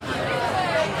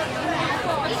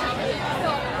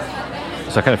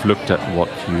So I kind of looked at what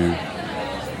you,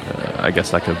 I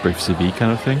guess like a brief CV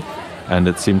kind of thing, and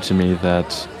it seemed to me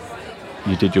that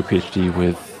you did your PhD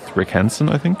with Rick Hansen,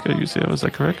 I think, at UCL, is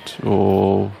that correct?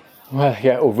 Or... Well,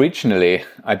 yeah, originally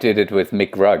I did it with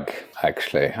Mick Rugg,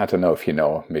 actually. I don't know if you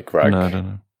know Mick Rugg. No, I don't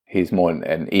know. He's more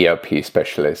an ERP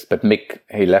specialist, but Mick,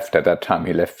 he left at that time.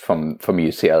 He left from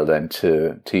UCL then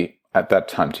to at that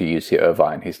time to UC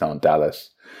Irvine. He's now in Dallas.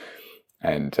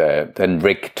 And then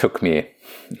Rick took me,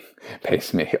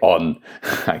 based me on,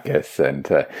 I guess. And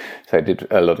so I did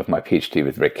a lot of my PhD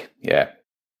with Rick, yeah.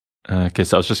 Okay,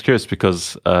 so I was just curious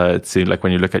because it seemed like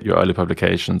when you look at your early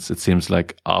publications, it seems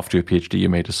like after your PhD you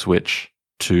made a switch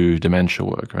to dementia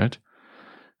work, right?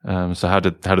 So how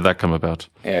did that come about?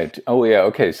 Yeah. Oh, yeah.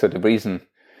 Okay. So the reason,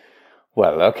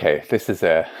 well, okay, this is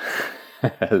a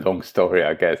long story,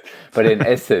 I guess. But in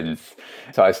essence,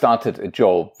 so I started a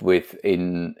job at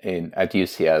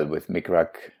UCL with Mick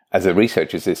Rugg as a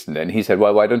research assistant, and he said,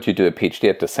 "Well, why don't you do a PhD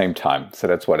at the same time?" So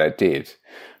that's what I did.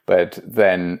 But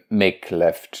then Mick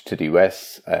left to the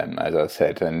US, as I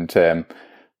said, and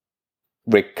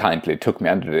Rick kindly took me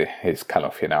under his kind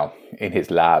of, in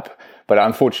his lab. But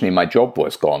unfortunately, my job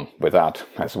was gone with that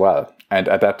as well. And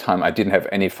at that time, I didn't have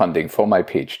any funding for my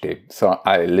PhD. So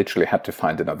I literally had to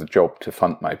find another job to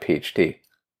fund my PhD.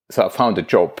 So I found a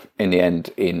job in the end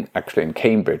in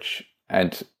Cambridge,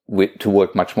 and to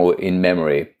work much more in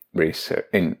memory research,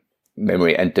 in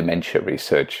memory and dementia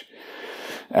research.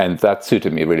 And that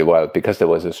suited me really well because there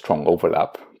was a strong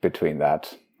overlap between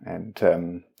that.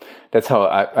 And that's how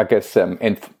I guess,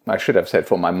 I should have said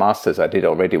for my master's, I did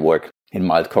already work in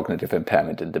mild cognitive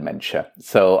impairment and dementia.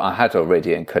 So I had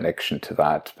already a connection to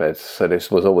that. But so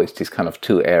this was always these kind of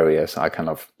two areas I kind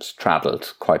of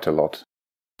straddled quite a lot.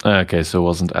 Okay, so it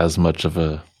wasn't as much of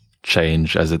a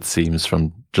change as it seems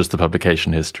from just the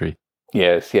publication history.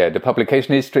 Yes, yeah. The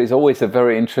publication history is always a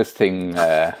very interesting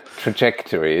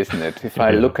trajectory, isn't it? If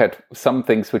I look at some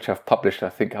things which I've published, I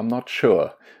think I'm not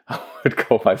sure I would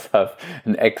call myself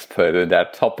an expert in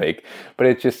that topic, but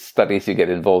it's just studies you get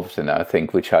involved in, I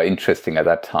think, which are interesting at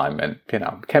that time. And,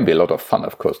 it can be a lot of fun,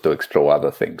 of course, to explore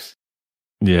other things.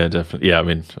 Yeah, definitely. Yeah, I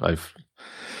mean, I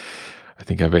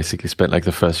think I basically spent like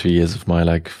the first few years of my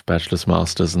like bachelor's,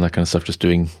 master's and that kind of stuff just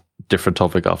doing different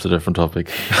topic after different topic,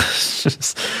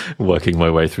 just working my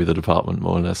way through the department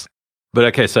more or less. But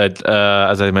okay, so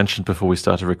as I mentioned before we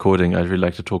started recording, I'd really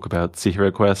like to talk about Sea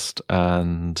Hero Quest,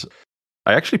 and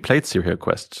I actually played Sea Hero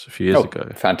Quest a few years ago.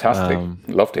 Fantastic.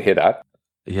 Love to hear that.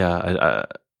 Yeah,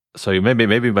 so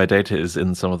maybe my data is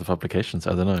in some of the publications.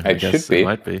 I don't know. I guess should be. It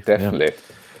might be. Definitely.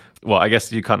 Yeah. Well, I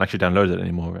guess you can't actually download it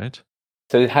anymore, right?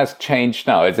 So it has changed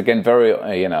now. It's again very,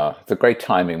 it's a great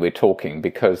timing we're talking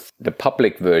because the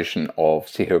public version of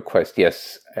Sea Hero Quest,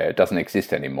 doesn't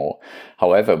exist anymore.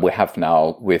 However, we have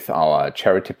now with our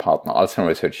charity partner,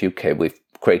 Alzheimer's Research UK, we've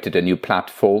created a new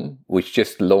platform which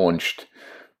just launched,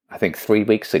 I think, 3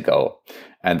 weeks ago.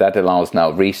 And that allows now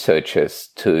researchers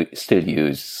to still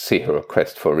use Sea Hero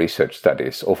Quest for research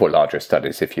studies or for larger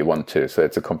studies if you want to. So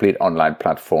it's a complete online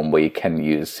platform where you can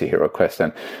use Sea Hero Quest,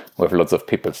 and we have lots of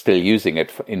people still using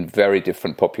it in very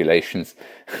different populations.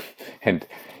 And,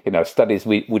 studies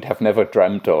we would have never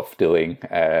dreamt of doing.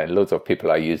 Lots of people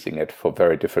are using it for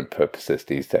very different purposes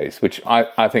these days, which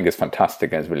I think is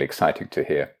fantastic and is really exciting to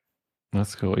hear.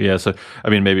 That's cool. Yeah. So,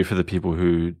 I mean, maybe for the people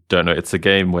who don't know, it's a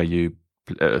game where you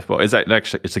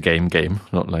it's a game,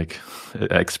 not like an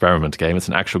experiment game. It's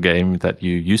an actual game that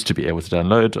you used to be able to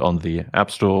download on the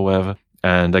App Store or wherever.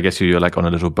 And I guess you're like on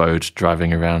a little boat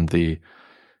driving around the,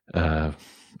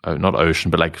 not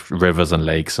ocean, but like rivers and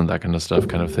lakes and that kind of stuff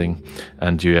kind of thing.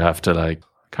 And you have to I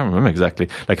can't remember exactly,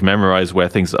 like memorize where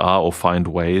things are or find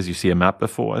ways. You see a map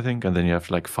before, I think, and then you have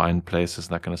to find places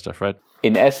and that kind of stuff, right?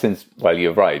 In essence, well,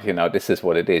 you're right. This is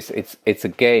what it is. It's a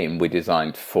game we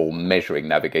designed for measuring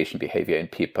navigation behavior in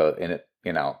people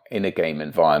in a game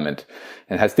environment,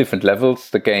 and has different levels,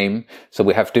 the game. So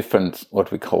we have different,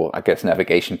 what we call, I guess,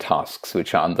 navigation tasks,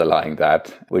 which are underlying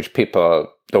that, which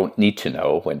people don't need to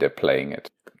know when they're playing it.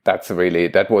 That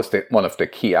was one of the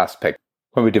key aspects.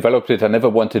 When we developed it, I never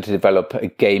wanted to develop a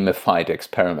gamified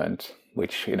experiment,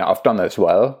 which, I've done as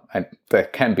well, and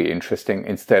that can be interesting.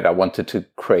 Instead, I wanted to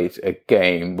create a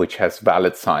game which has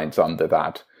valid signs under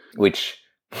that, which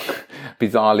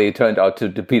bizarrely turned out to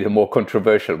be the more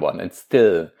controversial one. And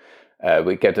still,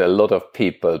 we get a lot of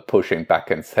people pushing back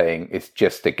and saying it's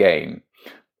just a game,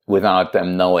 without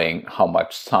them knowing how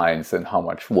much science and how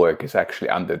much work is actually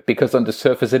under it. Because on the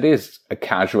surface, it is a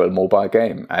casual mobile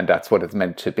game, and that's what it's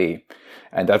meant to be.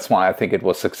 And that's why I think it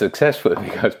was so successful,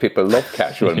 because people love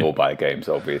casual mobile games,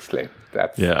 obviously.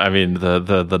 I mean,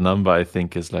 the number I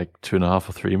think is like 2.5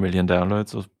 or 3 million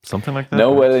downloads or something like that.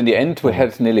 No, well, in the end, we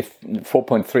had nearly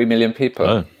 4.3 million people.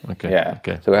 Oh, okay. Yeah.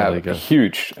 Okay. So we have a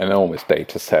huge, enormous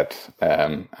data set,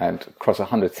 and across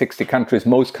 160 countries.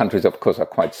 Most countries, of course, are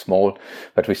quite small,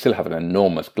 but we still have an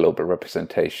enormous global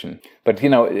representation. But,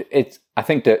 I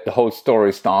think that the whole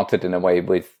story started in a way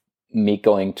with me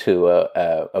going to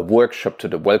a workshop to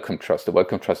the Wellcome Trust. The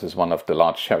Wellcome Trust is one of the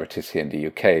large charities here in the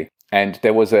UK. And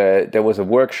there was a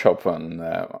workshop on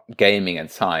gaming and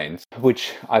science,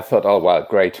 which I thought, oh, well,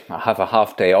 great. I have a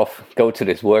half day off, go to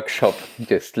this workshop,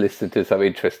 just listen to some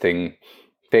interesting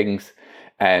things.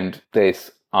 And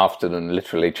this afternoon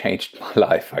literally changed my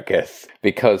life, I guess,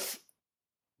 because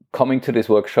coming to this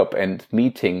workshop and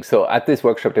meeting. So at this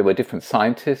workshop, there were different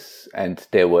scientists and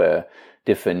there were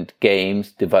different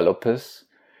games developers.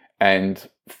 And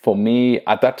for me,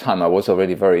 at that time, I was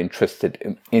already very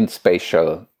interested in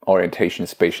spatial orientation,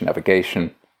 spatial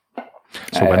navigation.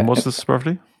 So when was this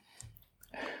roughly?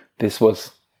 This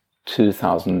was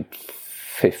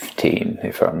 2015,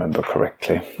 if I remember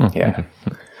correctly. Yeah.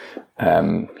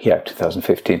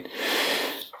 2015.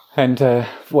 And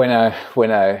when I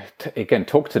again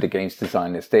talked to the games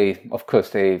designers, they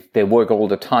work all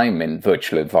the time in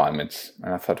virtual environments.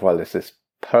 And I thought, well, this is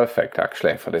perfect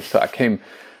actually for this. So I came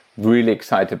really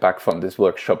excited back from this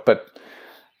workshop, but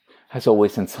as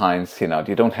always in science,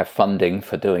 you don't have funding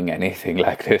for doing anything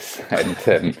like this,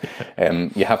 and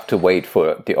you have to wait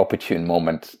for the opportune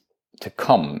moment to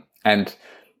come. And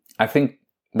I think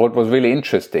what was really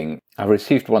interesting, I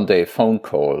received one day a phone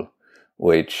call,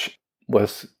 which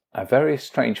was a very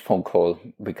strange phone call,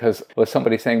 because it was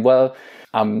somebody saying, well,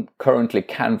 I'm currently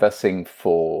canvassing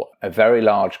for a very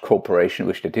large corporation,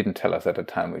 which they didn't tell us at the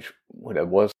time, what it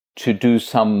was, to do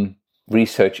some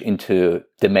research into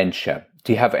dementia.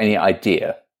 Do you have any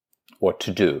idea what to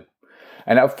do?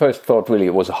 And I first thought really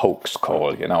it was a hoax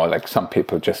call, like some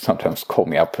people just sometimes call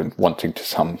me up and wanting to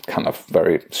some kind of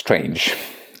very strange,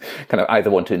 kind of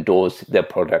either want to endorse their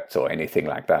products or anything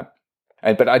like that.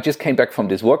 But I just came back from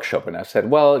this workshop and I said,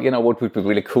 well, what would be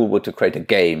really cool would to create a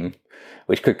game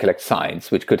which could collect science,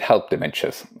 which could help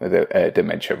dementia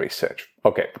research.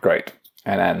 Okay, great.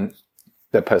 And then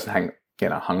the person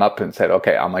hung up and said,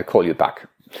 okay, I might call you back.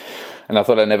 And I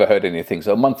thought I never heard anything.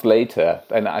 So a month later,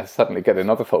 and I suddenly get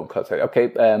another phone call. Say,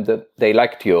 okay, they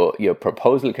liked your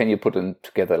proposal. Can you put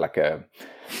together like a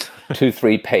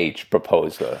 2-3 page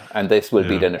proposal? And this will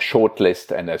be then a short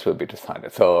list, and this will be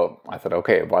decided. So I thought,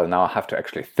 okay, well, now I have to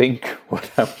actually think what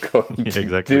I'm going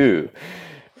to do.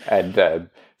 And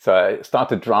so I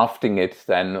started drafting it,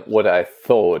 then what I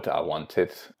thought I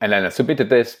wanted. And then I submitted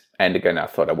this. And again, I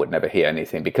thought I would never hear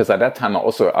anything, because at that time I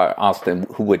asked them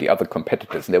who were the other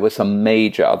competitors. And there were some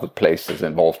major other places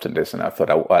involved in this. And I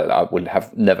thought, I would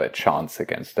have never a chance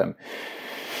against them.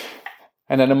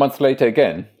 And then a month later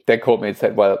again, they called me and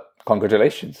said, well,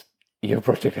 congratulations, your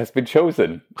project has been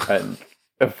chosen. And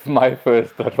my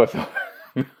first thought was,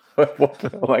 what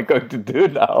am I going to do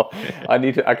now? I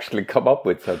need to actually come up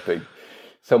with something.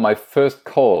 So my first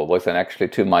call was then actually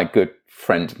to my good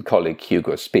friend and colleague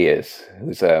Hugo Spears,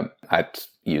 who's at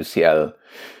UCL.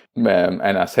 And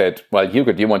I said, well,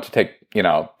 Hugo, do you want to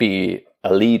be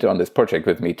a lead on this project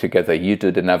with me together? You do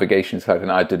the navigation side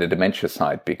and I do the dementia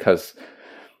side, because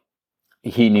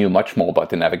he knew much more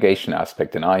about the navigation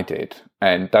aspect than I did.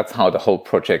 And that's how the whole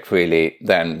project really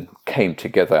then came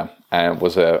together. And it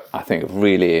was I think,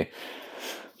 really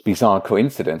bizarre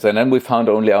coincidence. And then we found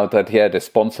only out that the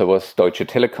sponsor was Deutsche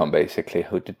Telekom, basically,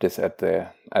 who did this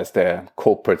as their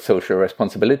corporate social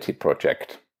responsibility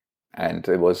project. And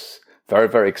it was very,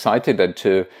 very exciting. And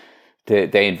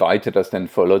they invited us then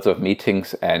for loads of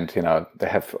meetings, and they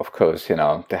have, of course,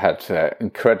 they had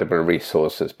incredible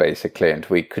resources basically, and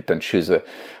we could then choose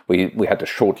we had a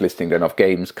short listing then of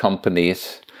games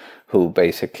companies who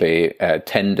basically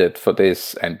tendered for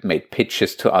this and made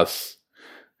pitches to us.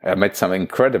 I met some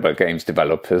incredible games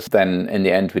developers. Then in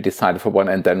the end, we decided for one,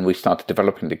 and then we started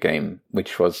developing the game,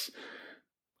 which was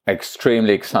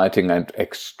extremely exciting and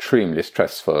extremely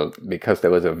stressful, because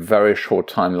there was a very short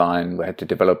timeline. We had to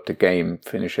develop the game,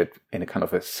 finish it in a kind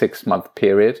of a 6-month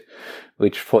period,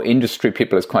 which for industry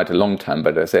people is quite a long time.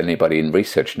 But as anybody in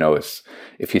research knows,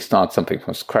 if you start something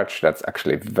from scratch, that's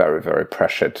actually very, very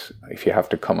pressured if you have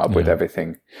to come up with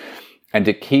everything. And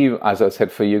the key, as I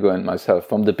said, for Hugo and myself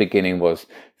from the beginning was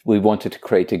we wanted to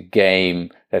create a game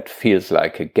that feels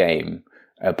like a game,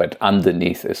 but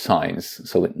underneath is science.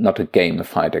 So not a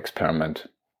gamified experiment.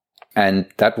 And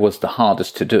that was the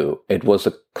hardest to do. It was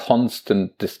a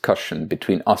constant discussion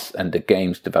between us and the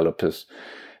games developers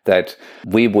that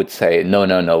we would say,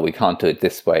 no, we can't do it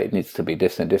this way. It needs to be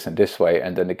this and this and this way.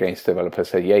 And then the games developers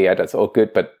say, yeah, that's all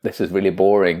good, but this is really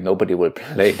boring. Nobody will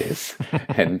play this.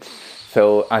 And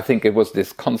so I think it was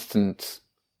this constant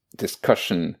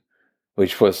discussion,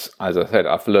 which was, as I said,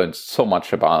 I've learned so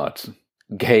much about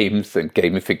games and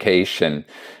gamification,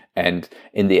 and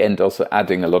in the end also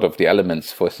adding a lot of the elements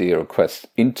for Zero Quest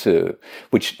into,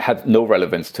 which had no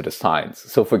relevance to the science.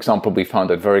 So for example, we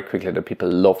found out very quickly that people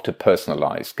love to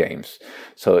personalize games.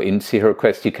 So in Zero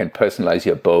Quest, you can personalize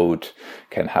your boat,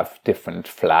 can have different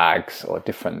flags or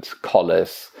different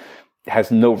colors. It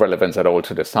has no relevance at all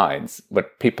to the science,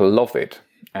 but people love it.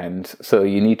 And so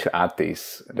you need to add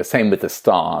these. The same with the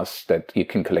stars, that you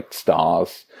can collect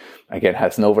stars. Again,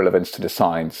 has no relevance to the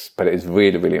science, but it is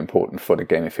really, really important for the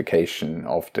gamification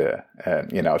of the,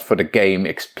 for the game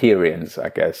experience, I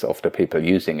guess, of the people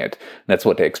using it. And that's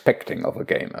what they're expecting of a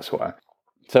game as well.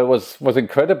 So it was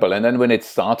incredible. And then when it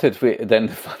started, then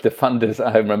the funders,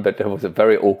 I remember there was a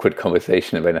very awkward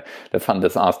conversation when the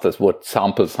funders asked us what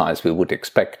sample size we would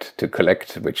expect to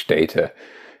collect which data.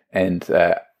 And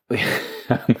I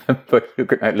remember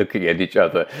looking at each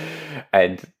other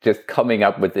and just coming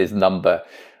up with this number.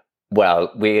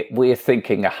 Well, we're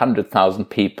thinking 100,000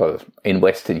 people in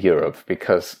Western Europe,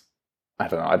 because I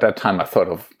don't know, at that time I thought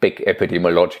of big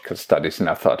epidemiological studies, and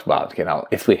I thought, well,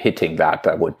 if we're hitting that,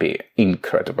 that would be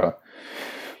incredible.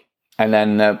 And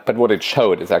then, but what it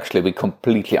showed is actually we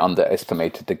completely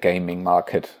underestimated the gaming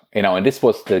market. And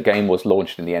the game was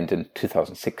launched in the end in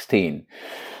 2016.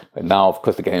 But now, of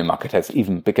course, the gaming market has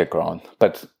even bigger grown.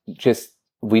 But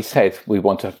we said we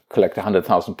want to collect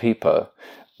 100,000 people.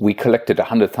 We collected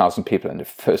 100,000 people in the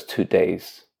first 2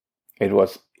 days. It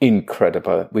was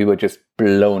incredible. We were just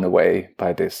blown away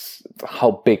by this,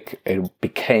 how big it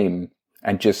became,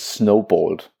 and just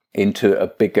snowballed into a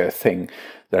bigger thing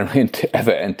than we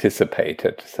ever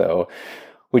anticipated. So,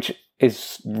 which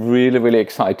is really, really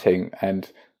exciting.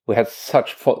 And we had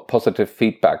such positive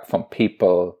feedback from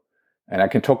people. And I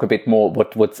can talk a bit more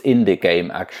what's in the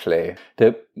game, actually.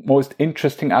 The most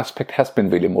interesting aspect has been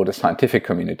really more the scientific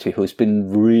community, who's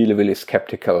been really, really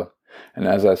skeptical. And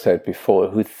as I said before,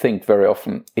 who think very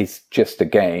often it's just a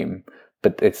game,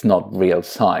 but it's not real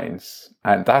science.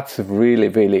 And that's a really,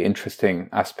 really interesting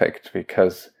aspect,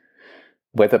 because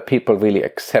whether people really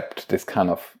accept this kind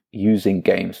of using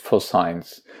games for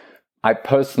science. I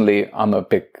personally, I'm a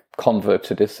big convert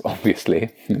to this,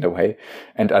 obviously, in a way,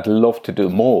 and I'd love to do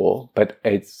more, but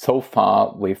so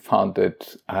far we found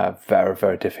it very,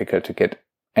 very difficult to get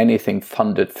anything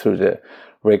funded through the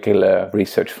regular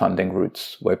research funding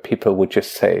routes, where people would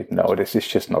just say, no, this is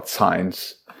just not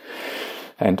science.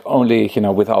 And only,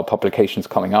 with our publications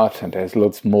coming out, and there's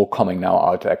lots more coming now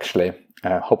out, actually,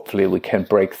 hopefully we can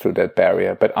break through that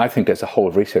barrier. But I think there's a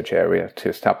whole research area to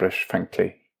establish,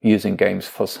 frankly, using games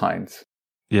for science.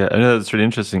 Yeah, I know that's really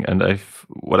interesting. And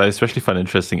what I especially find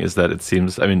interesting is that it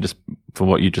seems, just from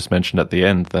what you just mentioned at the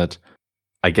end, that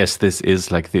I guess this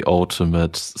is like the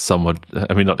ultimate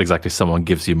not exactly someone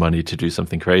gives you money to do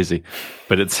something crazy,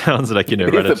 but it sounds like,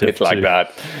 relative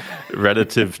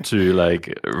to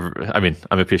like, I'm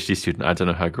a PhD student. I don't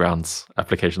know how grants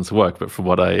applications work, but from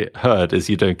what I heard is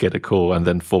you don't get a call and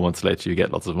then 4 months later you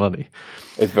get lots of money.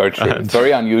 It's very true. It's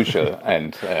very unusual.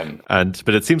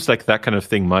 But it seems like that kind of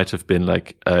thing might have been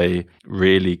like a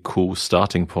really cool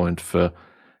starting point for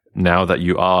now that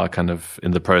you are kind of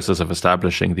in the process of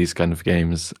establishing these kind of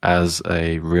games as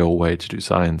a real way to do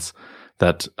science,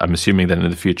 that I'm assuming that in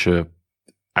the future,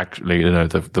 actually,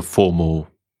 the formal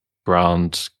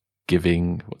grant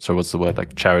giving, so what's the word,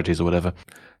 like charities or whatever,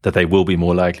 that they will be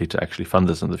more likely to actually fund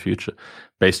this in the future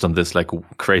based on this like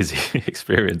crazy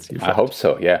experience you've had. I hope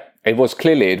so, yeah. It was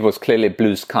clearly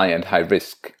blue sky and high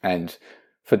risk. And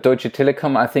for Deutsche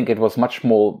Telekom, I think it was much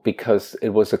more because it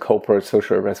was a corporate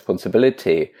social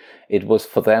responsibility. It was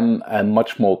for them a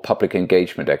much more public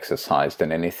engagement exercise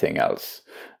than anything else.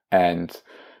 And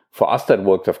for us, that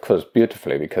worked, of course,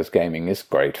 beautifully, because gaming is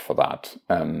great for that.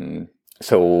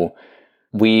 So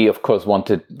we, of course,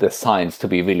 wanted the science to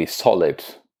be really solid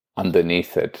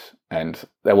underneath it. And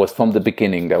that was from the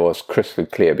beginning, that was crystal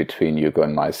clear between Hugo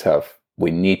and myself.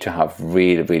 We need to have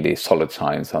really, really solid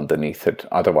science underneath it.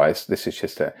 Otherwise, this is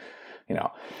just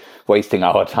wasting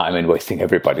our time and wasting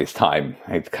everybody's time.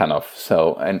 It's kind of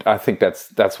so. And I think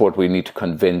that's what we need to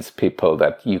convince people,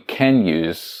 that you can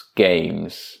use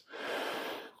games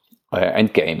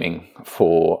and gaming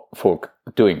for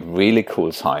doing really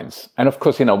cool science. And of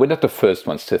course, we're not the first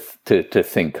ones to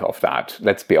think of that.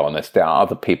 Let's be honest. There are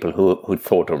other people who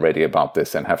thought already about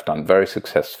this and have done very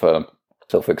successful.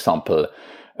 So, for example,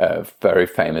 very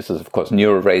famous is, of course,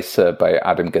 NeuroRacer by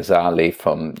Adam Ghazali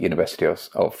from University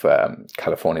of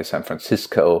California, San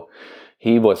Francisco.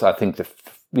 He was, I think,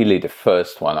 really the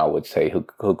first one, I would say,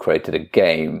 who created a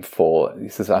game for,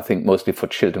 this is, I think, mostly for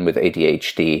children with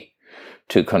ADHD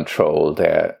to control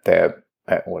their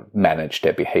or manage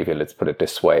their behavior, let's put it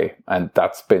this way. And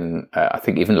that's been, I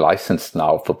think, even licensed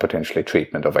now for potentially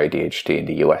treatment of ADHD in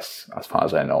the US, as far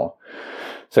as I know.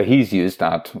 So he's used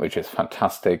that, which is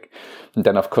fantastic. And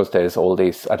then, of course, there's all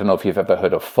these, I don't know if you've ever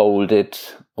heard of Folded,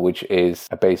 which is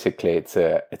basically, it's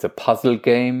a puzzle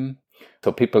game.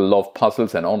 So people love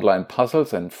puzzles and online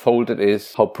puzzles, and Folded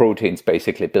is how proteins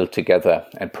basically build together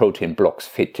and protein blocks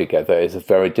fit together. It's a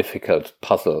very difficult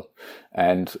puzzle.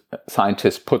 And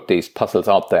scientists put these puzzles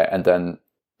out there, and then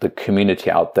the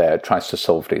community out there tries to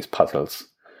solve these puzzles,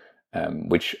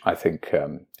 which I think,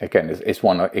 again, is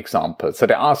one example. So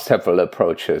there are several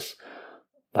approaches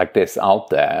like this out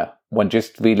there. One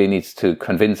just really needs to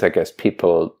convince, I guess,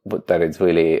 people that it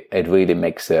really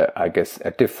makes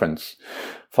a difference.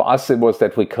 For us, it was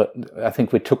that I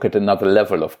think we took it another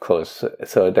level, of course,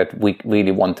 so that we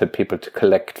really wanted people to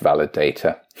collect valid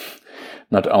data,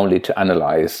 not only to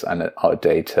analyze our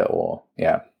data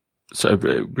So a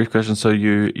brief question. So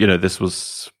this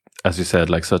was, as you said,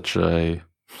 like such a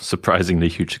surprisingly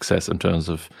huge success in terms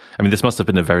of, I mean, this must have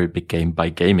been a very big game by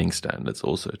gaming standards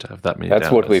also to have that many. That's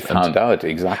what we found out,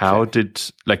 exactly. How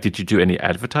did you do any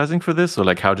advertising for this, or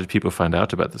like how did people find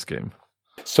out about this game?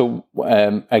 So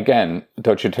again,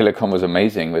 Deutsche Telekom was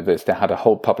amazing with this. They had a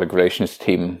whole public relations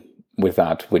team with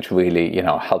that, which really,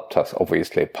 helped us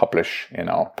obviously publish,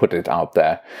 put it out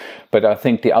there. But I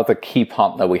think the other key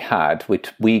partner we had,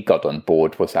 which we got on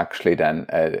board, was actually then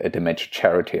a dementia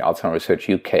charity, Alzheimer's Research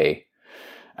UK.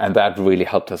 And that really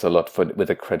helped us a lot with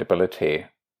the credibility.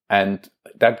 And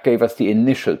that gave us the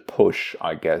initial push,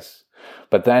 I guess.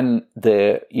 But then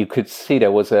you could see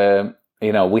there was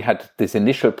we had this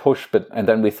initial push, and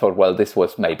then we thought, well, this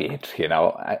was maybe it,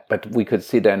 but we could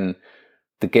see then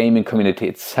the gaming community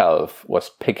itself was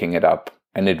picking it up,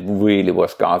 and it really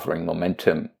was gathering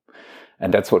momentum.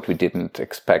 And that's what we didn't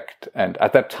expect. And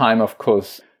at that time, of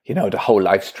course, the whole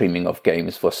live streaming of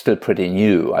games was still pretty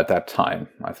new at that time.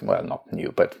 Well, not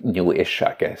new, but newish,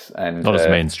 I guess. And not as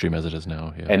mainstream as it is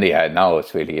now. Yeah. And now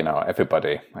it's really,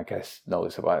 everybody, I guess,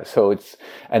 knows about it. So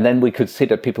and then we could see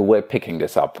that people were picking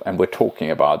this up and we're talking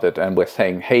about it and we're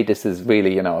saying, hey, this is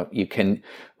really, you can,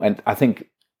 and I think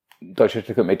Deutsche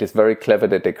Telekom made this very clever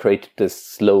that they created this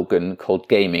slogan called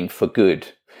Gaming for Good.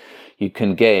 You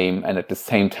can game and at the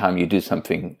same time you do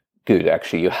something good.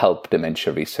 Actually, you help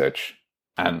dementia research.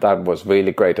 And that was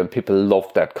really great. And people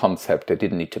loved that concept. They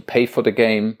didn't need to pay for the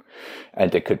game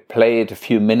and they could play it a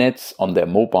few minutes on their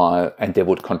mobile and they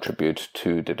would contribute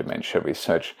to the dementia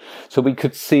research. So we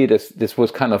could see this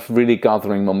was kind of really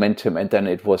gathering momentum, and then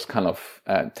it was kind of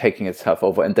taking itself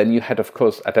over. And then you had, of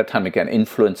course, at that time, again,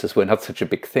 influencers were not such a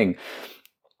big thing,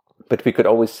 but we could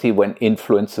always see when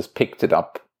influencers picked it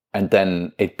up and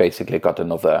then it basically got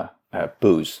another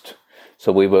boost.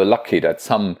 So we were lucky that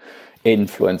some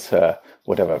influencer,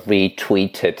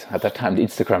 retweeted. At that time,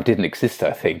 Instagram didn't exist,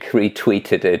 I think.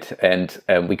 Retweeted it,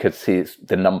 and we could see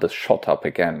the numbers shot up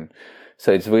again.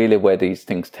 So it's really where these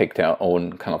things take their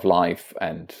own kind of life.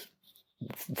 And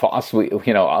for us,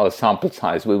 our sample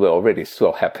size, we were already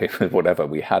so happy with whatever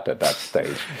we had at that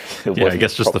stage. I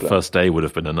guess just the first day would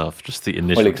have been enough. Just the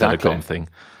initial telecom thing.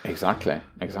 Exactly.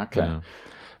 Yeah.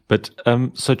 But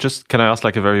so just can I ask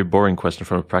like a very boring question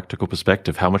from a practical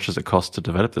perspective? How much does it cost to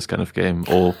develop this kind of game?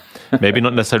 Or maybe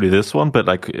not necessarily this one, but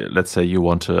like let's say you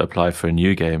want to apply for a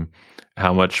new game.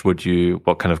 How much what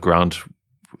kind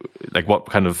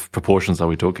of proportions are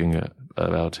we talking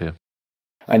about here?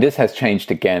 And this has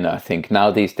changed again, I think. Now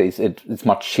these days it's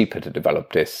much cheaper to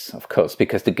develop this, of course,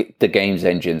 because the games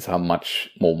engines are much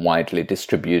more widely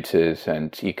distributed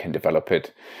and you can develop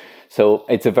it. So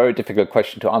it's a very difficult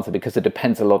question to answer because it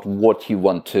depends a lot what you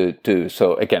want to do.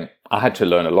 So again, I had to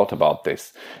learn a lot about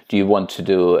this. Do you want to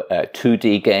do a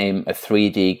 2D game, a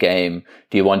 3D game?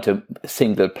 Do you want a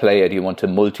single player? Do you want a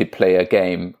multiplayer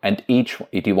game? And do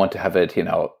you want to have it,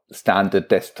 standard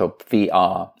desktop,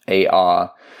 VR,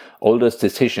 AR? All those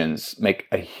decisions make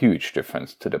a huge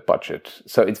difference to the budget.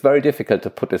 So it's very difficult to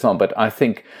put this on, but I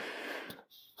think,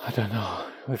 I don't know.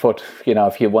 We thought,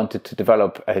 if you wanted to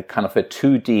develop a kind of a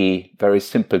 2D, very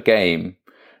simple game,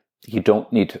 you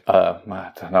don't need,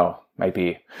 I don't know,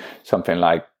 maybe something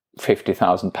like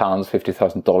 £50,000,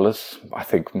 $50,000, I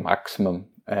think maximum.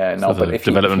 But if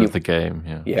development of the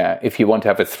game, yeah. If you want to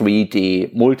have a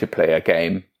 3D multiplayer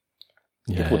game,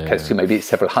 it would cost you maybe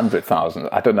several $100,000.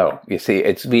 I don't know. You see,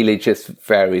 it's really just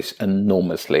varies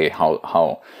enormously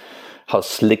how how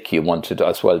slick you want it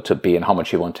as well to be and how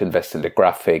much you want to invest in the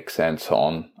graphics and so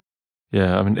on.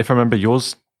 Yeah, I mean, if I remember,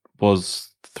 yours was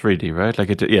 3D, right? Like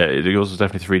yours was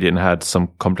definitely 3D and had some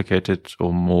complicated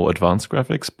or more advanced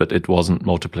graphics, but it wasn't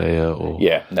multiplayer or...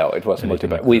 Yeah, no, it wasn't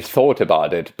multiplayer. We thought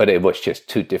about it, but it was just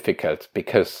too difficult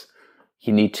because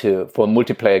you need to, for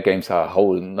multiplayer games are a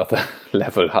whole another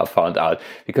level, I found out,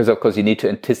 because of course you need to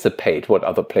anticipate what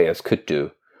other players could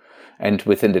do. And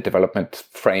within the development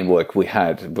framework we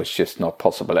had, it was just not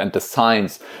possible. And the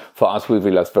science, for us, we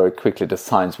realized very quickly the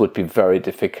science would be very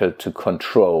difficult to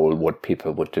control what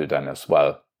people would do then as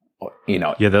well.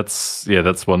 Yeah,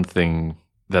 that's one thing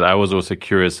that I was also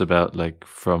curious about, like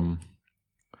from...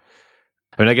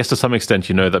 I mean, I guess to some extent,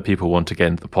 you know that people want to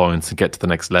get the points and get to the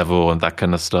next level and that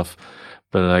kind of stuff.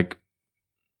 But like,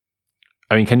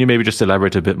 I mean, can you maybe just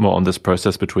elaborate a bit more on this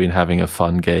process between having a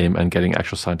fun game and getting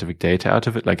actual scientific data out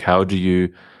of it? Like, how do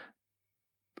you,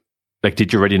 like,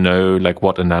 did you already know, like,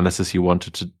 what analysis you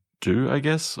wanted to do, I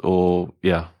guess? Or,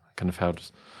 yeah, kind of how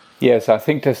does... Yes, I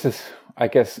think this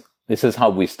is how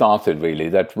we started, really,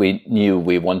 that we knew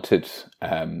we wanted,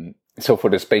 so for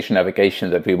the spatial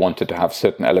navigation, that we wanted to have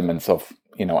certain elements of,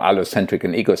 allocentric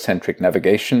and egocentric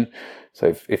navigation.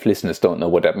 So if listeners don't know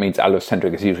what that means,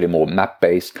 allocentric is usually more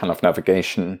map-based kind of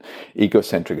navigation.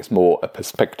 Egocentric is more a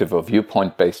perspective or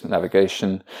viewpoint-based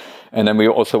navigation. And then we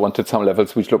also wanted some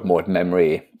levels which look more at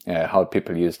memory, how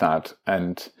people use that.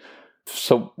 And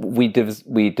so we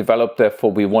developed,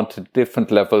 therefore, we wanted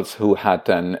different levels who had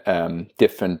then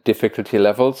different difficulty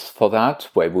levels for that,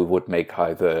 where we would make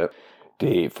either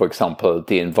for example,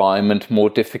 the environment more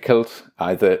difficult,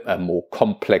 either a more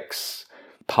complex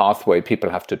pathway people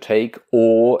have to take,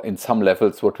 or in some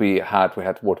levels we had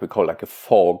what we call like a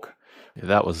fog. Yeah,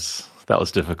 that was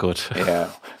difficult.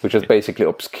 Yeah, which was basically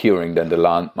obscuring then the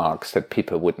landmarks that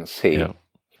people wouldn't see. Yeah.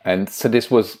 And so these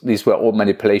were all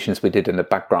manipulations we did in the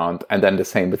background, and then the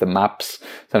same with the maps.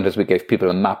 Sometimes we gave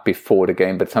people a map before the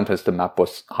game, but sometimes the map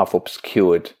was half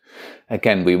obscured.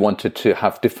 Again, we wanted to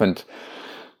have different,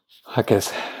 I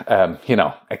guess,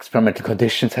 experimental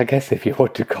conditions, I guess, if you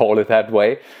want to call it that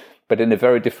way, but in a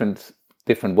very different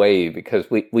way, because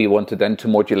we wanted then to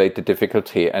modulate the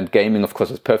difficulty, and gaming, of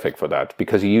course, is perfect for that,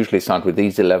 because you usually start with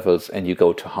easy levels and you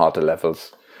go to harder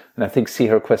levels. And I think Sea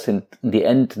Quest in the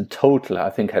end, in total, I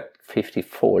think had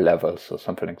 54 levels or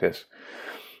something like this.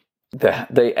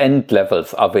 The end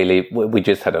levels are really, we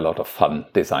just had a lot of fun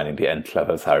designing the end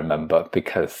levels, I remember,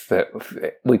 because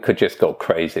we could just go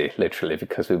crazy, literally,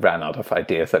 because we ran out of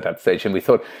ideas at that stage and we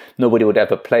thought nobody would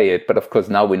ever play it. But of course,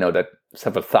 now we know that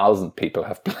several thousand people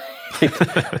have played.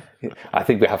 I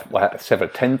think we have several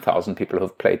 10,000 people who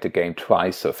have played the game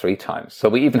twice or three times. So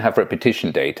we even have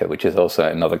repetition data, which is also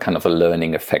another kind of a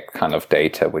learning effect kind of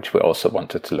data, which we also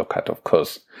wanted to look at, of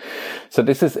course. So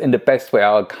this is in the best way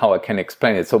how I can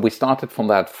explain it. So we started from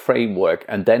that framework,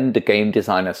 and then the game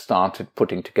designer started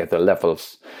putting together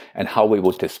levels and how we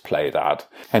would display that,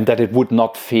 and that it would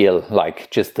not feel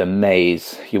like just a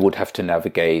maze you would have to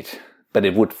navigate, but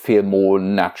it would feel more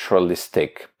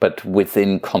naturalistic, but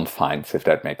within confines, if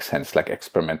that makes sense, like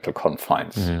experimental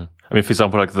confines. Yeah. I mean, for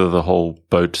example, like the whole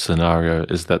boat scenario,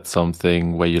 is that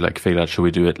something where you like figure out, should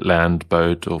we do it land,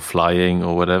 boat, or flying,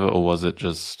 or whatever, or was it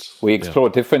just... We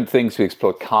explored different things. We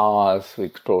explored cars, we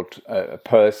explored a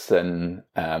person,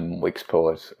 we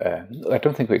explored... I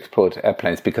don't think we explored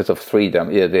airplanes because of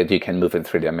freedom. Yeah, that you can move in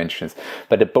 3 dimensions.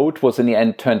 But the boat was in the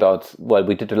end turned out, well,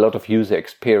 we did a lot of user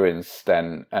experience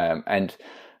then, and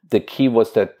the key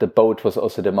was that the boat was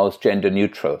also the most gender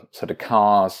neutral. So the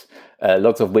cars,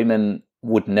 lots of women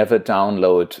would never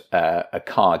download a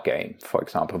car game, for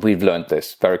example. We've learned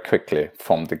this very quickly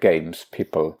from the games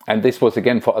people. And this was,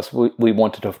 again, for us, we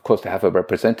wanted, of course, to have a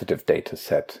representative data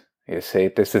set. You see,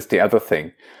 this is the other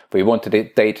thing. We wanted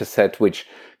a data set which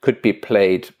could be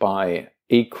played by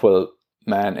equal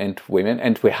men and women.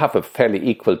 And we have a fairly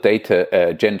equal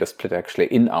data gender split,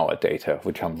 actually, in our data,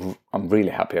 which I'm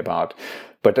really happy about.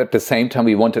 But at the same time,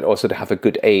 we wanted also to have a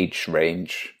good age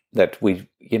range, that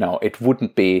it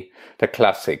wouldn't be the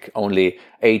classic only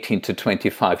 18 to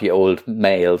 25-year-old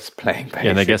males playing.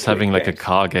 Yeah, and I guess having like a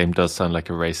car game does sound like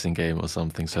a racing game or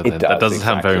something. So that doesn't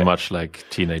sound very much like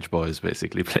teenage boys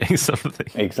basically playing something.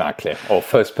 Exactly. Or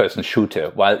first-person shooter.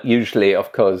 While usually,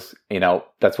 of course,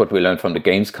 that's what we learned from the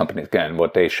games companies. Again,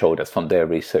 what they showed us from their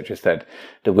research is that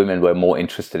the women were more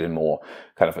interested in more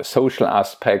kind of a social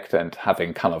aspect and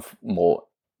having kind of more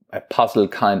a puzzle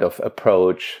kind of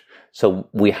approach. So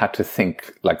we had to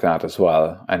think like that as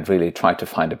well and really try to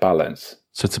find a balance.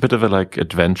 So it's a bit of a like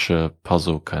adventure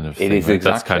puzzle kind of thing. It is, right?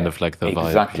 exactly. That's kind of like the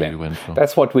vibe we went for.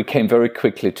 That's what we came very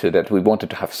quickly to, that we wanted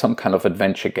to have some kind of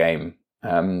adventure game.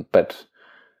 But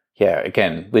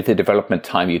again, with the development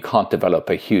time, you can't develop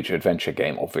a huge adventure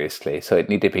game, obviously. So it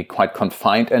needed to be quite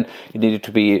confined, and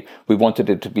we wanted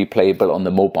it to be playable on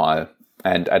the mobile.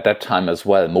 And at that time as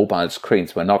well, mobile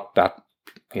screens were not that,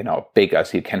 big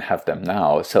as you can have them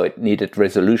now. So it needed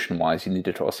resolution-wise, you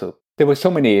needed to also... There were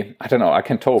so many, I don't know, I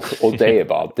can talk all day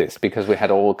about this, because we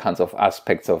had all kinds of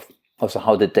aspects of also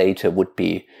how the data would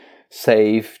be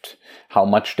saved, how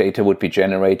much data would be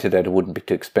generated that it wouldn't be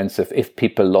too expensive. If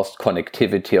people lost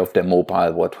connectivity of their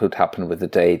mobile, what would happen with the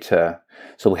data?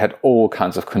 So we had all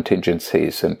kinds of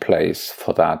contingencies in place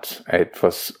for that. It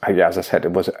was, as I said,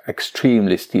 it was an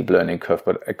extremely steep learning curve,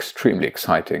 but extremely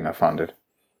exciting, I found it.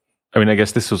 I mean, I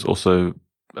guess this was also,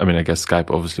 I guess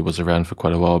Skype obviously was around for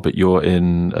quite a while, but you're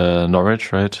in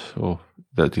Norwich, right? Or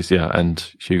that UCL, and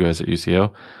Hugo is at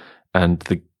UCL. And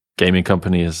the gaming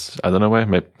company is, I don't know where,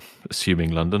 maybe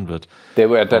assuming London, but... They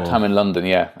were at that time in London,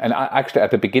 yeah. And actually,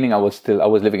 at the beginning, I was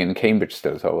living in Cambridge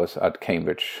still, so I was at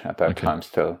Cambridge at that time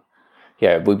still.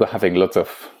 Yeah, we were having lots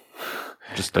of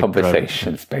just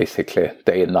conversations, basically,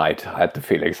 day and night, I had the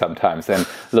feeling sometimes, and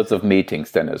lots of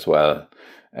meetings then as well,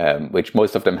 which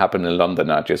most of them happened in London.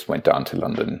 I just went down to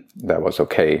London. That was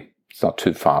okay. It's not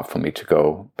too far for me to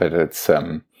go, but it's,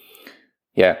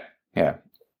 yeah.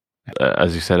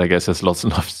 As you said, I guess there's lots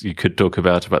and lots you could talk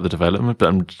about the development,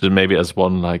 but maybe as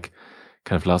one kind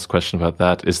of last question about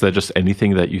that, is there just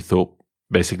anything that you thought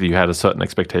basically you had a certain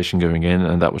expectation going in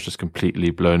and that was just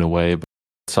completely blown away?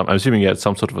 I'm assuming you had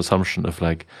some sort of assumption of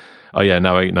oh yeah,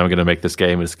 now I'm going to make this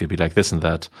game, it's going to be like this and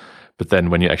that. But then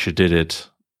when you actually did it,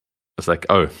 it's like,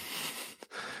 oh,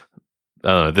 I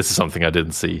don't know, this is something I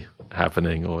didn't see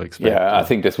happening or expect. Yeah, I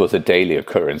think this was a daily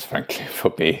occurrence, frankly,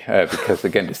 for me, because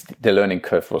again, the learning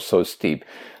curve was so steep.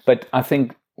 But I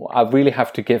think I really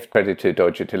have to give credit to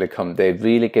Deutsche Telekom. They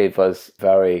really gave us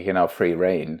very, free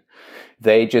rein.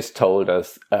 They just told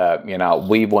us,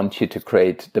 we want you to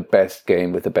create the best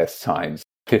game with the best science.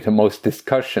 The most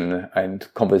discussion and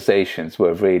conversations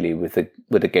were really with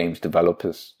the game's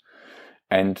developers.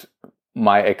 And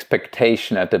my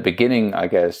expectation at the beginning, I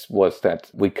guess, was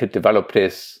that we could develop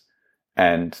this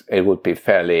and it would be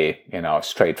fairly,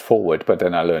 straightforward. But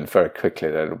then I learned very quickly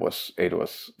that it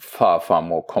was far, far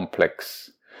more complex.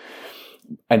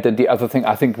 And then the other thing,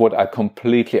 I think what I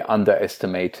completely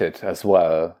underestimated as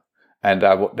well, and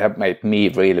that made me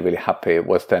really, really happy,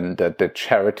 was then that the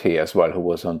charity as well, who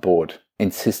was on board,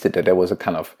 insisted that there was a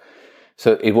kind of...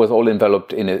 So it was all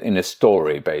enveloped in a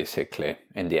story, basically,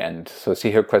 in the end. So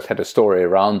SeeHerQuest had a story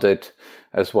around it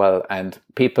as well. And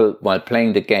people, while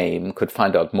playing the game, could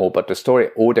find out more about the story,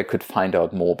 or they could find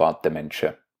out more about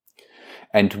dementia.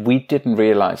 And we didn't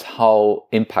realize how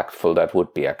impactful that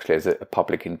would be, actually, as a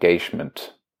public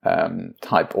engagement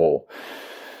type or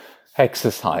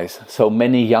exercise. So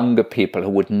many younger people who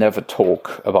would never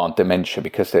talk about dementia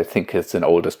because they think it's an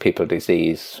oldest people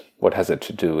disease. What has it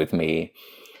to do with me?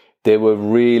 They were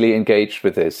really engaged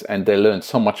with this and they learned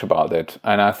so much about it.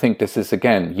 And I think this is,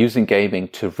 again, using gaming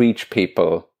to reach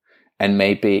people, and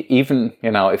maybe even,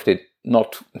 if they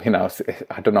not,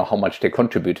 I don't know how much they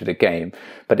contribute to the game,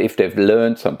 but if they've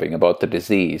learned something about the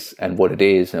disease and what it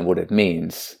is and what it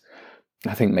means,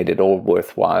 I think made it all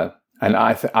worthwhile. And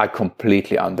I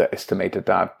completely underestimated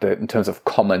that in terms of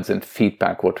comments and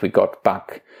feedback, what we got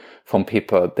back from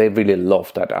people. They really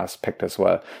loved that aspect as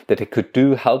well, that it could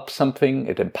help something,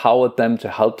 it empowered them to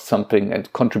help something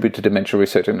and contribute to dementia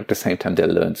research, and at the same time they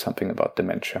learned something about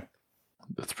dementia.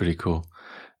 That's pretty cool.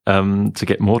 To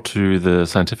get more to the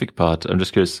scientific part, I'm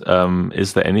just curious,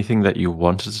 is there anything that you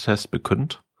wanted to test but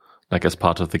couldn't? Like as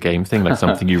part of the game thing, like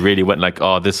something you really went like,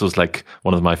 oh, this was like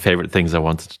one of my favorite things I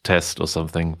wanted to test or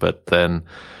something, but then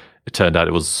it turned out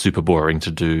it was super boring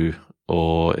to do,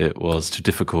 or it was too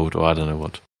difficult, or I don't know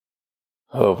what.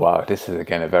 Oh, wow. This is,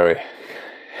 again, a very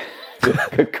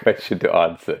good question to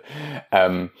answer.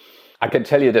 I can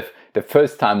tell you the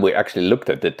first time we actually looked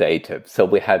at the data, so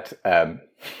we had...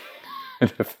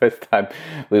 the first time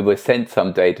we were sent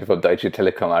some data from Deutsche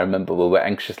Telekom, I remember we were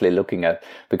anxiously looking at,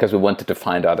 because we wanted to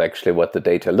find out actually what the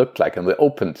data looked like. And we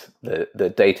opened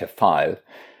the data file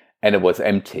and it was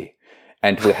empty.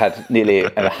 And we had nearly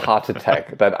a heart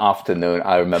attack that afternoon.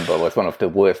 I remember was one of the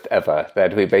worst ever,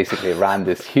 that we basically ran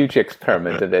this huge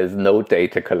experiment and there's no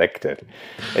data collected.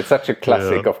 It's such a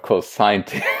classic, of course,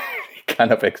 scientific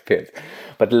kind of experience.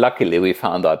 But luckily we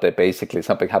found out that basically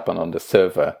something happened on the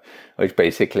server, which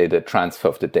basically the transfer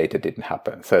of the data didn't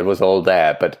happen. So it was all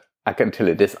there, but I can tell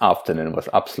you this afternoon was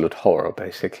absolute horror,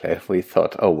 basically. We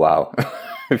thought, oh wow,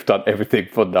 we've done everything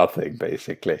for nothing,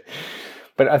 basically.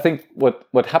 But I think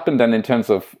what happened then in terms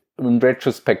of, in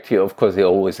retrospect here, of course, you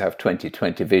always have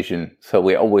 20/20 vision. So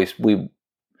we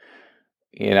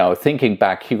thinking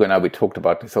back, Hugo and I, we talked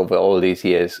about this over all these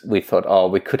years. We thought, oh,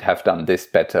 we could have done this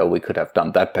better. We could have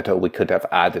done that better. We could have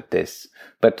added this.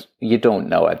 But you don't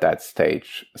know at that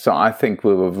stage. So I think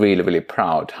we were really, really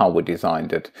proud how we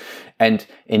designed it. And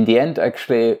in the end,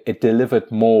 actually, it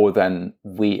delivered more than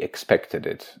we expected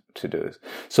it to do.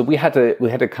 So we had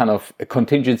a kind of a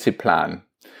contingency plan,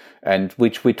 and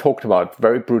which we talked about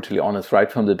very brutally honest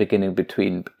right from the beginning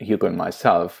between Hugo and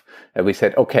myself. And we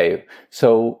said, okay,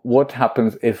 so what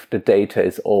happens if the data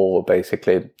is all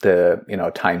basically the,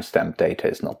 timestamp data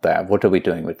is not there? What are we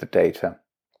doing with the data?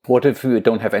 What if we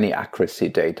don't have any accuracy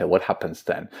data? What happens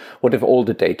then? What if all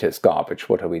the data is garbage?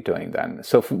 What are we doing then?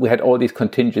 So we had all these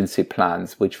contingency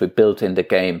plans, which we built in the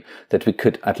game, that we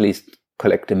could at least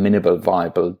collect a minimal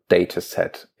viable data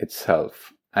set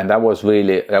itself. And that was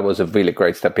a really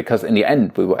great step, because in the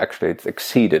end, it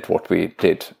exceeded what we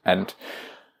did. And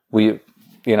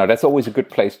that's always a good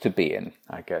place to be in,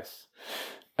 I guess.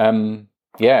 And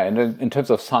in terms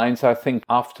of science, I think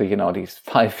after, these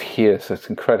 5 years, it's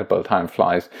incredible, time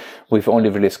flies, we've only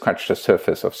really scratched the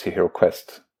surface of Sea Hero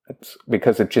Quest.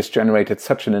 Because it just generated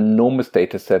such an enormous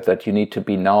data set that you need to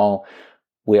be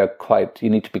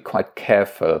quite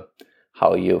careful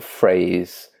how you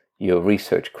phrase your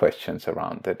research questions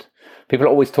around it. People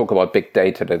always talk about big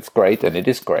data. That's great, and it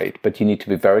is great, but you need to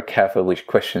be very careful which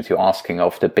questions you're asking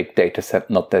of the big data set,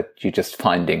 not that you're just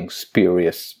finding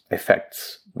spurious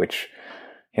effects, which,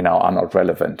 are not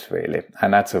relevant really.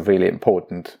 And that's a really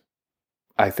important,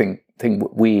 I think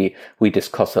we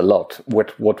discuss a lot.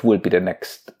 What will be the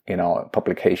next,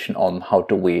 publication on what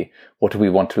do we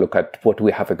want to look at? What do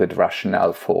we have a good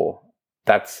rationale for?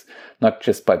 That's not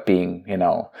just by being,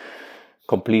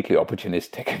 completely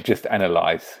opportunistic and just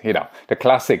analyze, the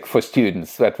classic for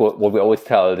students, that what we always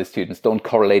tell the students, don't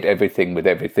correlate everything with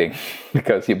everything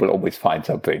because you will always find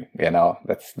something,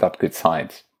 that's not good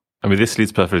science. I mean, this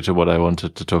leads perfectly to what I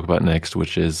wanted to talk about next,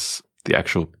 which is the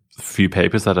actual few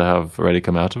papers that have already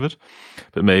come out of it.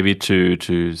 But maybe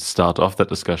to start off that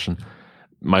discussion,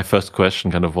 my first question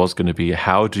kind of was going to be,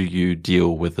 how do you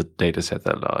deal with a data set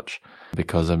that large?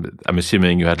 Because I'm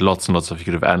assuming you had lots and lots of, you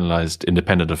could have analyzed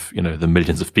independent of, the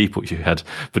millions of people you had,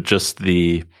 but just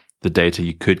the data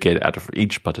you could get out of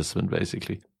each participant,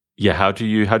 basically. Yeah. How do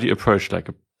you approach like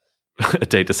a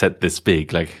data set this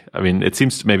big? Like, I mean, it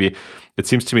seems to me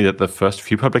that the first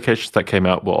few publications that came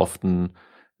out were often,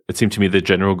 it seemed to me the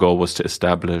general goal was to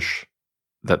establish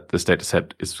that this data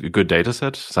set is a good data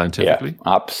set scientifically.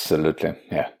 Yeah, absolutely.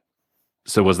 Yeah.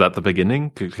 So was that the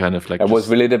beginning? Kind of like it was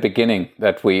really the beginning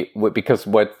that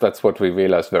that's what we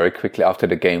realized very quickly after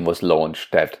the game was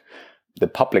launched, that the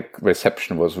public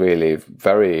reception was really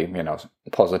very,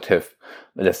 positive.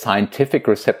 The scientific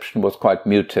reception was quite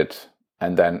muted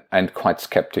and quite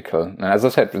skeptical. And as I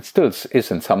said, it still is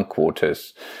in some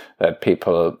quarters that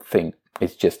people think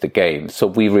it's just a game. So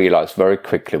we realized very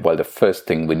quickly, well, the first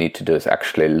thing we need to do is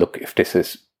actually look if this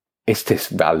is this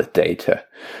valid data,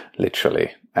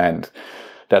 literally. And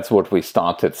that's what we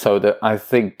started. So I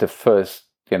think the first,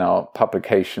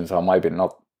 publications are maybe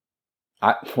not,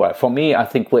 for me, I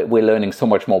think we're learning so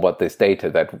much more about this data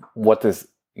that what is,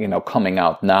 coming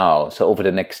out now. So over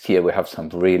the next year, we have some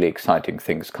really exciting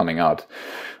things coming out,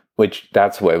 which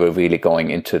that's where we're really going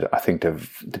into, I think,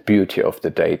 the beauty of the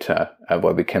data,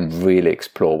 where we can really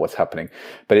explore what's happening.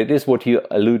 But it is what you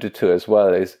alluded to as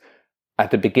well, is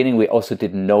at the beginning, we also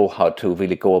didn't know how to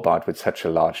really go about with such a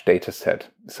large data set.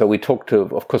 So we worked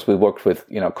with,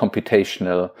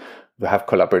 computational, we have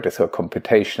collaborators who are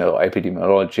computational,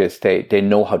 epidemiologists, they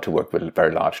know how to work with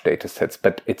very large data sets,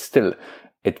 but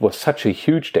it was such a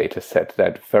huge data set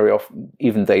that very often,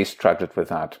 even they struggled with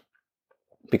that.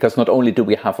 Because not only do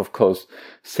we have, of course,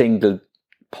 single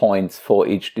points for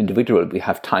each individual, we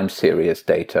have time series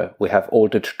data, we have all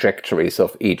the trajectories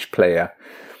of each player.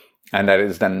 And that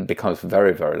is then becomes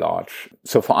very, very large.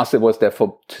 So for us, it was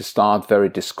therefore to start very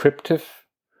descriptive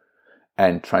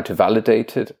and try to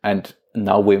validate it. And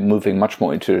now we're moving much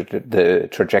more into the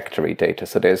trajectory data.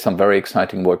 So there's some very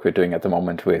exciting work we're doing at the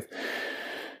moment with,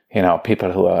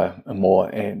 people who are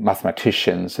more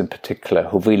mathematicians in particular,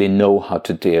 who really know how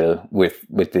to deal with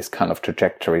this kind of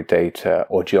trajectory data,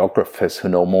 or geographers who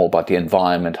know more about the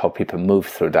environment, how people move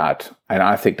through that. And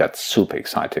I think that's super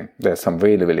exciting. There's some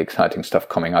really, really exciting stuff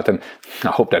coming out. And I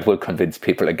hope that will convince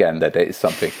people again that there is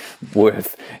something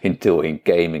worth in doing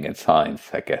gaming and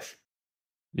science, I guess.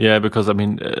 Yeah, because I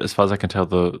mean, as far as I can tell,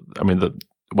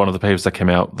 one of the papers that came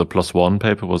out, the +1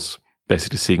 paper, was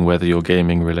basically seeing whether your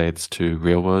gaming relates to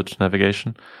real-world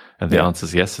navigation. And the answer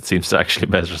is yes, it seems to actually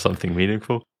measure something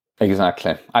meaningful.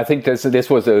 Exactly. I think this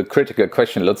was a critical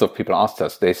question. Lots of people asked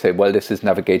us. They say, well, this is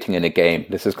navigating in a game.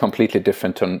 This is completely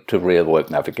different to real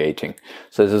world navigating.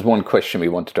 So this is one question we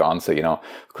wanted to answer,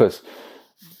 because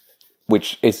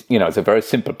which is, it's a very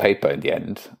simple paper in the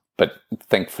end, but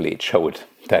thankfully it showed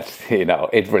that,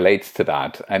 it relates to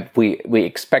that. And we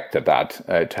expected that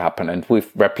to happen. And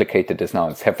we've replicated this now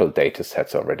in several data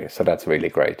sets already. So that's really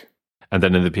great. And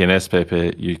then in the PNAS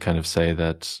paper, you kind of say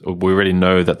that we already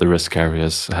know that the risk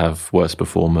carriers have worse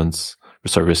performance.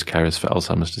 So risk carriers for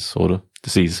Alzheimer's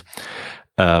disease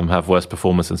have worse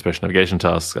performance in special navigation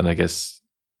tasks. And I guess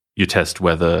you test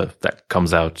whether that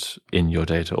comes out in your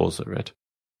data also, right?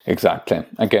 Exactly.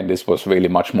 Again, this was really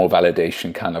much more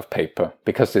validation kind of paper,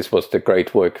 because this was the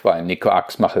great work by Nico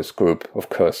Axmacher's group, of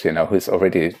course,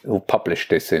 who published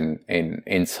this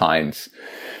in Science,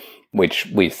 which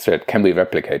we said, can we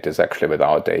replicate this actually with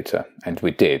our data? And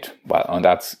we did. Well, and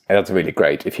that's really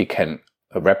great. If you can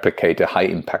replicate a high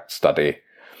impact study,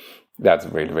 that's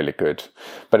really, really good.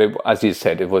 But as you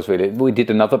said, we did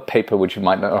another paper, which you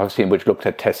might not have seen, which looked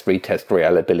at retest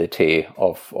reliability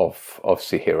of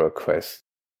CHEROQuest.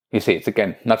 You see, it's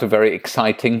again, not a very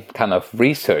exciting kind of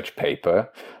research paper,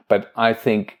 but I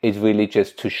think it's really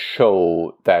just to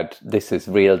show that this is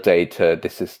real data.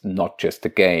 This is not just a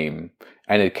game,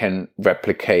 and it can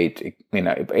replicate,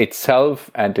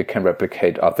 itself, and it can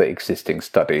replicate other existing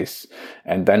studies.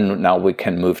 And then now we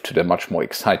can move to the much more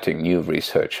exciting new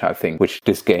research, I think, which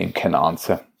this game can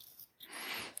answer.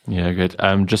 Yeah, good.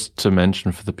 Just to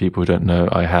mention for the people who don't know,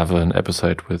 I have an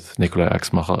episode with Nikolai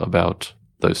Axmacher about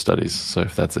those studies. So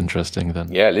if that's interesting, then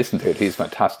listen to it. He's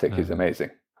fantastic. He's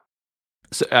amazing.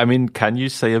 So, can you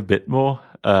say a bit more?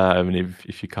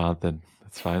 If you can't, then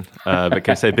that's fine. But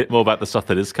can you say a bit more about the stuff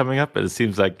that is coming up? But it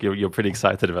seems like you're pretty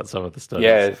excited about some of the studies.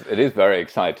 Yes, it is very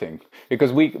exciting,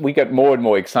 because we get more and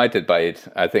more excited by it.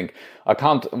 I think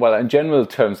in general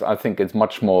terms, I think it's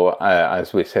much more,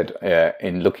 as we said,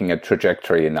 in looking at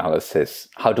trajectory analysis,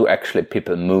 how do actually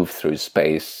people move through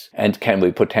space, and can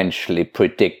we potentially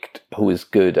predict who is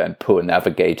good and poor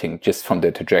navigating just from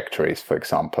their trajectories, for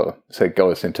example. So it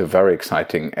goes into very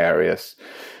exciting areas,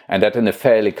 and that in a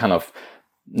fairly kind of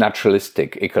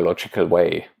naturalistic, ecological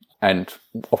way. And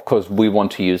of course, we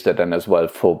want to use that then as well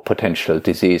for potential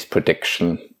disease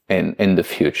prediction in the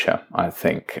future, I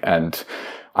think. And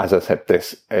as I said,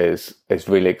 this is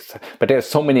really exciting. But there's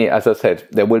so many, as I said,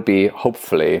 there will be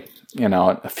hopefully,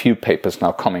 a few papers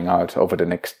now coming out over the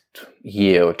next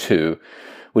year or two,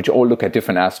 which all look at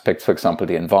different aspects, for example,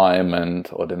 the environment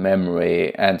or the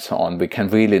memory and so on. We can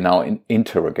really now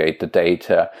interrogate the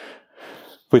data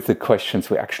with the questions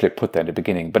we actually put there in the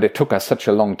beginning. But it took us such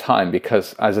a long time,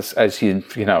 because as it's a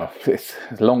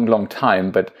long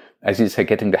time, but as you say,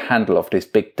 getting the handle of this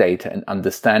big data and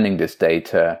understanding this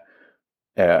data,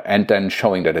 and then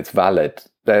showing that it's valid,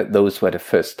 those were the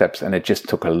first steps. And it just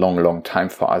took a long time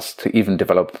for us to even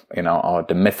develop,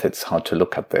 the methods, how to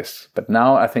look at this. But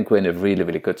now I think we're in a really,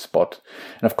 really good spot.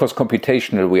 And of course,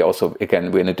 computational,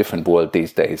 we're in a different world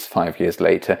these days, 5 years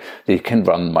later. You can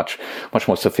run much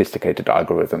more sophisticated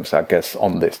algorithms, I guess,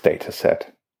 on this data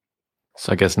set.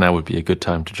 So I guess now would be a good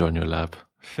time to join your lab.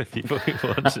 People who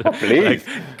want to please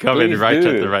come in right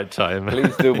at the right time.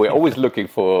 Please do. We're always looking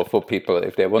for people.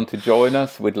 If they want to join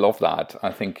us, we'd love that.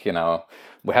 I think,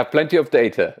 we have plenty of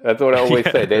data. That's what I always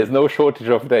say. There's no shortage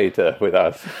of data with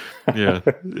us.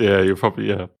 You're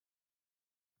probably,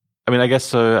 I guess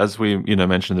so, as we,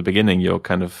 mentioned in the beginning, you're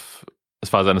kind of, as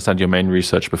far as I understand, your main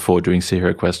research before doing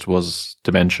CHEROQuest was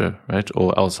dementia, right?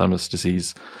 Or Alzheimer's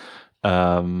disease.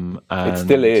 And it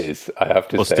still is, I have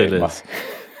to say. Still is.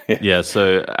 Yeah.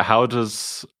 So how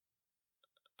does,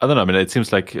 I don't know, it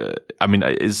seems like,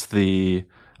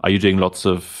 are you doing lots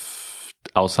of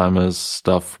Alzheimer's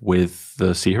stuff with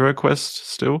the CHEROQuest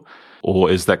still?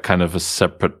 Or is that kind of a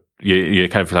separate, you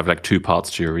kind of have like two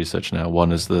parts to your research now?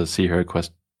 One is the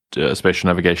CHEROQuest spatial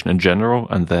navigation in general,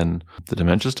 and then the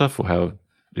dementia stuff, or how do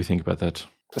you think about that?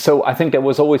 So I think there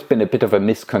was always been a bit of a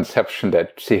misconception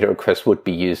that CHEROQuest would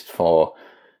be used for,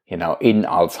 in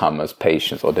Alzheimer's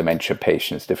patients or dementia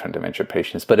patients, different dementia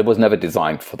patients, but it was never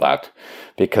designed for that,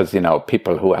 because,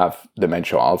 people who have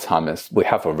dementia or Alzheimer's, we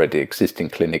have already existing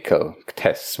clinical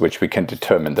tests, which we can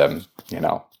determine them,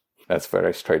 that's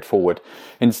very straightforward.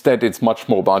 Instead, it's much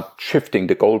more about shifting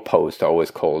the goalpost, I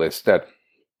always call this, that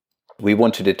we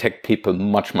want to detect people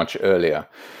much earlier.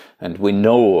 And we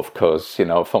know, of course,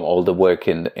 from all the work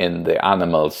in the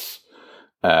animals,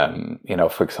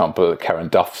 for example, Karen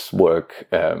Duff's work,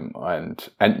 and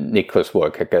Nico's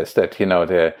work, I guess, that,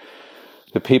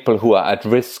 the people who are at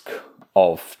risk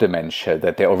of dementia,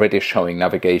 that they're already showing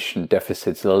navigation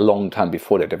deficits a long time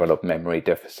before they develop memory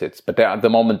deficits. But at the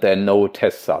moment, there are no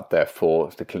tests out there for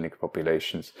the clinical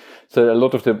populations. So a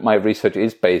lot of my research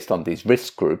is based on these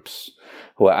risk groups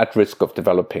who are at risk of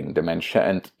developing dementia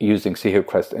and using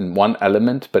CHeroQuest in one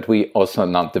element. But we also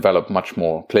now develop much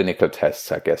more clinical tests,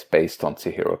 I guess, based on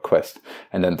CHeroQuest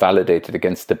and then validated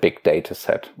against the big data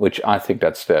set, which I think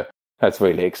that's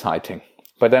really exciting.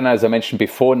 But then, as I mentioned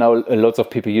before, now lots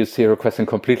of people use CHeroQuest in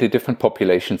completely different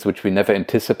populations, which we never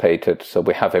anticipated. So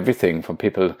we have everything from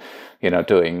people,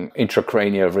 doing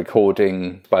intracranial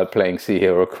recording while playing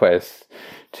CHeroQuest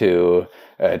to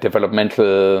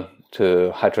developmental,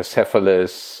 to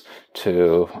hydrocephalus,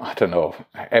 to,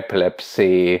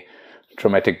 epilepsy,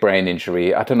 traumatic brain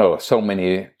injury. So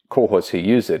many cohorts who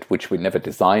use it, which we never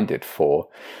designed it for.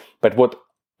 But what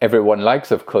everyone likes,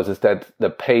 of course, is that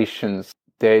the patients,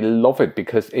 they love it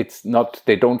because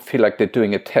they don't feel like they're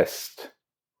doing a test.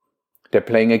 They're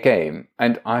playing a game.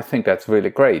 And I think that's really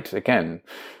great. Again,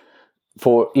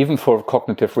 even for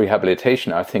cognitive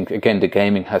rehabilitation, I think, again, the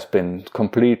gaming has been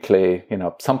completely,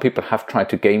 some people have tried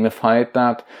to gamify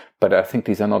that, but I think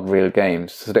these are not real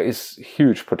games. So there is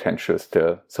huge potential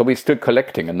still. So we're still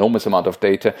collecting enormous amount of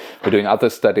data. We're doing other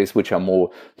studies which are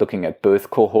more looking at birth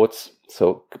cohorts.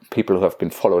 So people who have been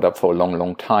followed up for a long,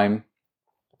 long time.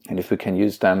 And if we can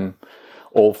use them,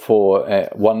 or for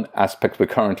one aspect we're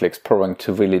currently exploring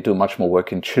to really do much more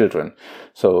work in children.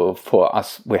 So for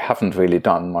us, we haven't really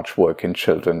done much work in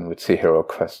children with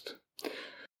CHeroQuest.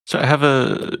 So I have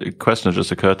a question that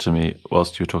just occurred to me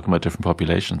whilst you were talking about different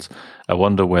populations. I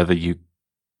wonder whether you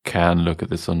can look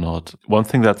at this or not. One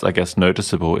thing that's, I guess,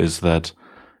 noticeable is that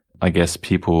I guess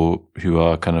people who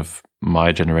are kind of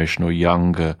my generation or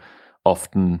younger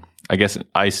often, I guess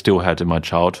I still had in my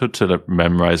childhood to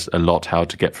memorize a lot how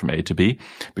to get from A to B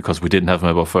because we didn't have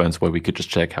mobile phones where we could just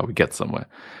check how we get somewhere.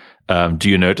 Do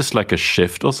you notice like a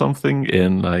shift or something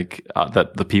in like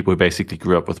that the people who basically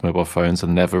grew up with mobile phones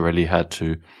and never really had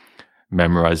to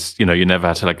memorize, you never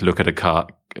had to like look at a car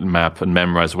map and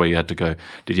memorize where you had to go.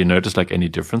 Did you notice like any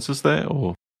differences there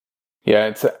or?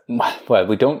 Yeah,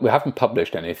 we haven't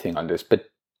published anything on this, but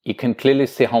you can clearly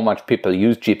see how much people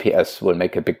use GPS will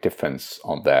make a big difference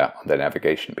on their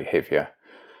navigation behavior.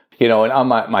 And I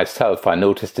myself, I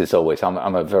noticed this always. I'm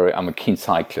a keen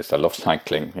cyclist. I love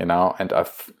cycling, and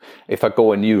if I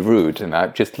go a new route and I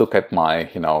just look at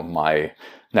my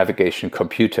navigation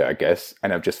computer, I guess,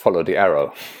 and I just follow the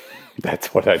arrow.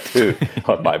 That's what I do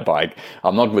on my bike.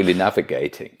 I'm not really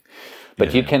navigating.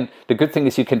 But the good thing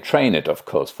is you can train it, of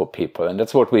course, for people. And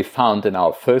that's what we found in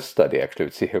our first study, actually,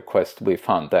 with CHeroQuest. We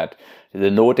found that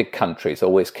the Nordic countries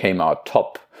always came out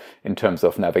top in terms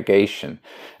of navigation.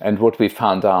 And what we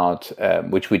found out,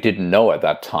 which we didn't know at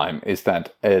that time, is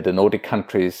that the Nordic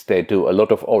countries, they do a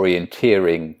lot of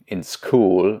orienteering in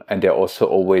school, and they're also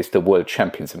always the world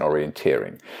champions in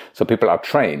orienteering. So people are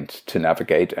trained to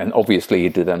navigate, and obviously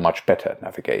you do then much better at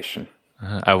navigation.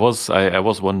 I was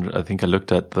wondering, I think I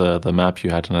looked at the map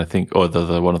you had and I think, or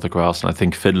the one of the graphs, and I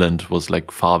think Finland was like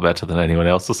far better than anyone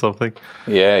else or something.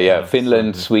 Yeah.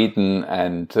 Finland, Sweden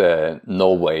and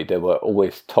Norway, they were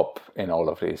always top in all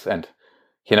of these. And,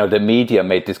 the media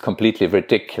made this completely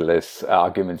ridiculous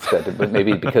arguments that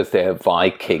maybe because they're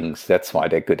Vikings, that's why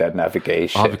they're good at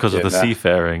navigation. Because of the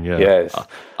seafaring, yeah. Yes.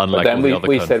 Unlike but then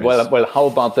we said, well, countries. how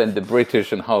about then the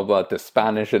British and how about the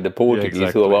Spanish and the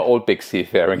Portuguese, who were all big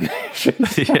seafaring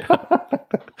nations?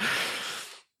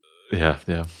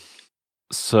 Yeah.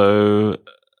 So,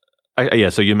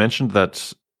 so you mentioned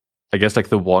that, I guess like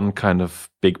the one kind of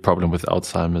big problem with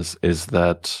Alzheimer's is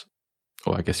that,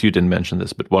 or I guess you didn't mention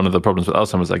this, but one of the problems with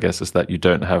Alzheimer's, I guess, is that you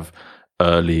don't have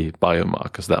early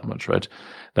biomarkers that much, right?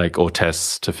 Like, or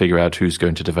tests to figure out who's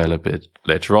going to develop it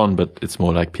later on, but it's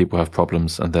more like people have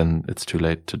problems and then it's too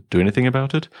late to do anything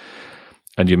about it.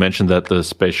 And you mentioned that the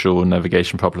spatial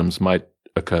navigation problems might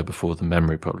occur before the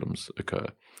memory problems occur.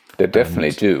 They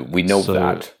definitely do. We know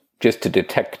that. Just to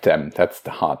detect them, that's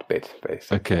the hard bit,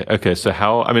 basically. Okay. So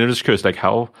I'm just curious, like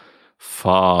how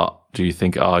far do you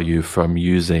think are you from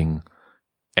using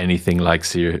anything like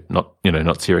not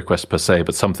CHeroQuest per se,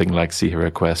 but something like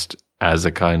CHeroQuest as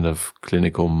a kind of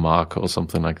clinical marker or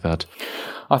something like that?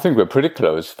 I think we're pretty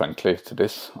close, frankly, to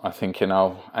this. I think,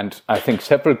 and I think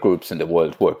several groups in the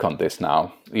world work on this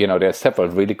now. There are several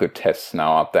really good tests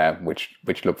now out there, which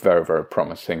look very, very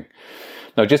promising.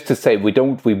 Now, just to say, we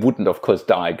wouldn't, of course,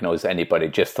 diagnose anybody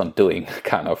just on doing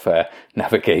kind of a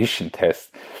navigation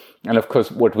test. And of course,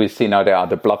 what we see now, there are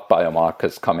the blood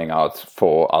biomarkers coming out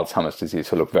for Alzheimer's disease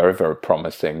who look very, very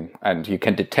promising. And you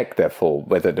can detect, therefore,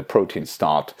 whether the proteins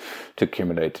start to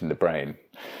accumulate in the brain.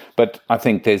 But I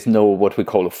think there's no what we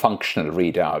call a functional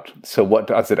readout. So what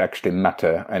does it actually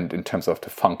matter, and in terms of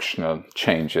the functional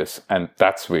changes? And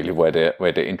that's really where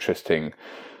the interesting,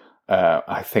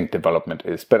 I think, development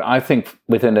is. But I think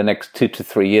within the next 2 to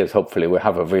 3 years, hopefully, we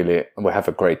have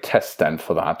a great test stand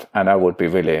for that. And I would be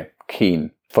really keen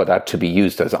for that to be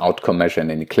used as an outcome measure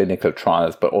in clinical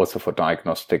trials, but also for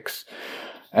diagnostics.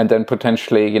 And then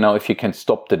potentially, if you can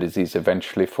stop the disease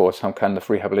eventually, for some kind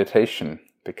of rehabilitation,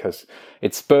 because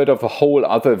it spurred off a whole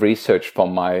other research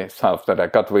from myself that I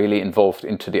got really involved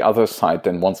into the other side.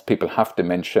 Then once people have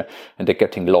dementia and they're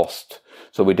getting lost.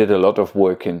 So we did a lot of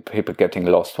work in people getting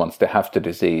lost once they have the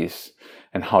disease,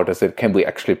 and can we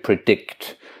actually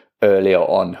predict earlier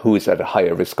on who is at a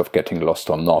higher risk of getting lost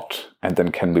or not? And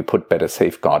then can we put better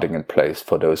safeguarding in place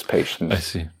for those patients? I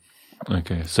see.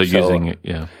 Okay. So using it,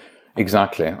 yeah.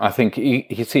 Exactly. I think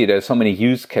you see there's so many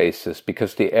use cases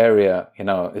because the area,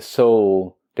 there's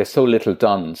so little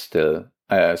done still.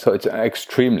 So it's an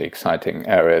extremely exciting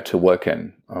area to work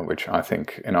in, which I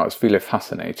think, is really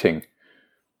fascinating.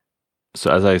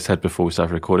 So as I said before we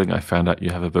started recording, I found out you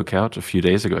have a book out a few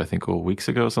days ago, I think, or weeks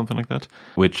ago or something like that,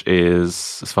 which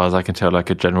is, as far as I can tell, like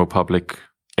a general public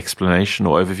explanation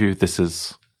or overview. This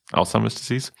is Alzheimer's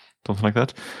disease, something like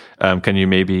that. Can you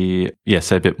maybe,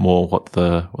 say a bit more what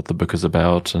the book is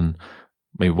about, and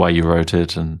maybe why you wrote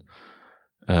it, and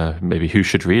maybe who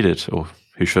should read it or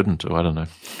who shouldn't, or I don't know.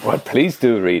 Well, please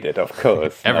do read it, of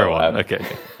course. Everyone, okay.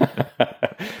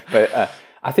 But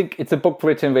I think it's a book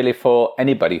written really for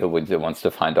anybody who wants to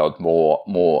find out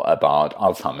more about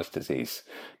Alzheimer's disease.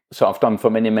 So I've done for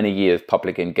many, many years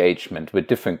public engagement with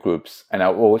different groups, and I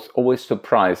was always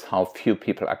surprised how few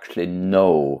people actually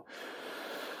know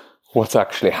what's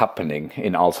actually happening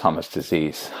in Alzheimer's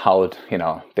disease. How,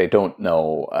 they don't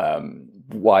know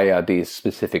why are these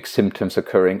specific symptoms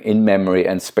occurring in memory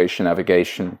and spatial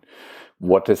navigation,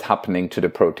 what is happening to the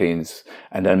proteins.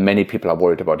 And then many people are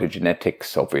worried about the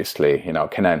genetics, obviously.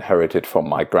 Can I inherit it from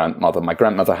my grandmother? My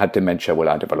grandmother had dementia. Will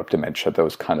I develop dementia?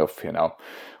 Those kind of,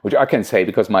 which I can say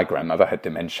because my grandmother had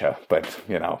dementia. But,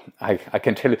 I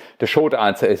can tell you the short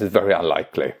answer is it's very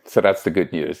unlikely. So that's the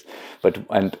good news.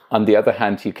 And on the other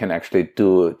hand, you can actually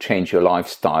change your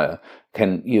lifestyle.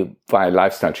 Via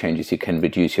lifestyle changes, you can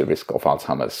reduce your risk of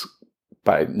Alzheimer's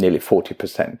by nearly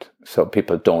 40%. So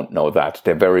people don't know that.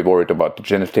 They're very worried about the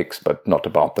genetics, but not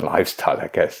about the lifestyle, I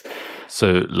guess.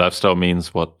 So lifestyle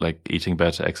means what, like eating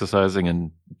better, exercising, and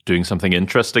doing something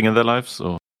interesting in their lives?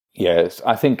 Or? Yes,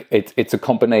 I think it's a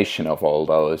combination of all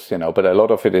those, but a lot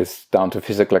of it is down to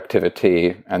physical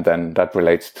activity. And then that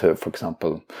relates to, for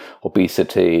example,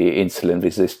 obesity, insulin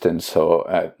resistance,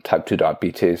 or type 2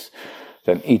 diabetes.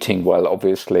 Then eating well,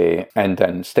 obviously, and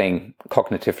then staying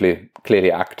cognitively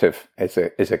clearly active is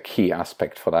a key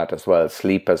aspect for that as well.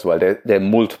 Sleep as well. There are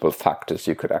multiple factors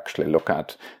you could actually look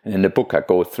at. And in the book, I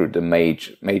go through the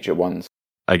major ones.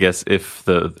 I guess if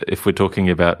we're talking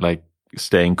about like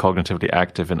staying cognitively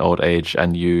active in old age,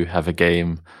 and you have a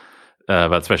game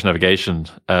about spatial navigation,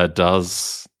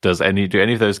 do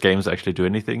any of those games actually do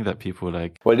anything that people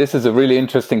like? Well, this is a really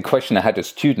interesting question. I had a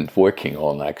student working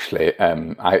on, actually.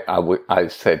 I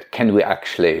said, can we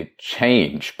actually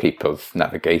change people's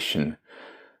navigation,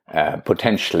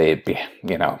 potentially,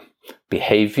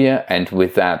 behavior, and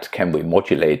with that, can we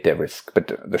modulate their risk?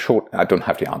 But I don't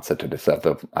have the answer to this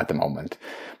at the moment.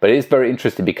 But it is very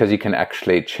interesting because you can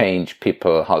actually change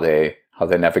people, how they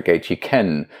navigate. You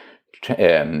can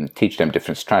teach them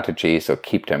different strategies or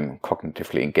keep them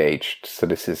cognitively engaged. So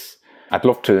I'd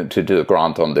love to do a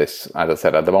grant on this. As I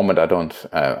said, at the moment, I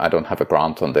don't have a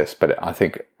grant on this, but I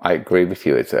think I agree with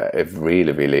you. It's a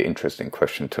really, really interesting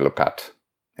question to look at.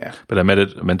 Yeah. But I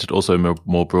meant it also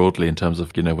more broadly in terms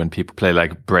of, when people play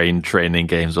like brain training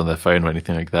games on their phone or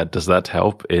anything like that, does that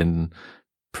help in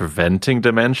preventing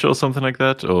dementia or something like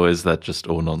that? Or is that just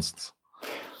all nonsense?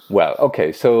 Well,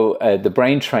 okay, so the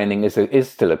brain training is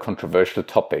still a controversial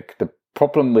topic. The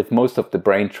problem with most of the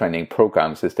brain training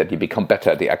programs is that you become better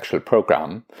at the actual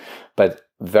program, but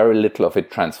very little of it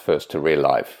transfers to real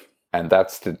life. And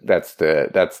that's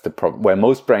the problem. Where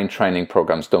most brain training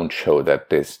programs don't show that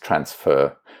this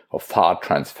transfer or far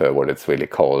transfer, what it's really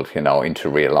called, into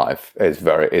real life is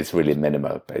really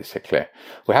minimal, basically.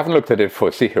 We haven't looked at it for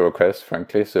Sea Hero Quest,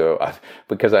 frankly,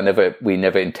 because we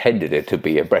never intended it to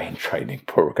be a brain training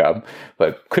program,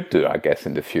 but could do, I guess,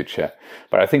 in the future.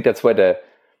 But I think that's where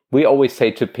we always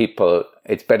say to people,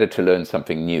 it's better to learn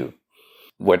something new.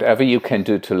 Whatever you can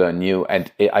do to learn new,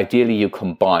 and ideally you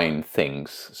combine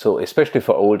things. So especially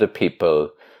for older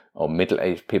people or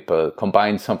middle-aged people,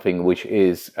 combine something which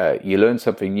is, you learn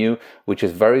something new, which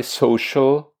is very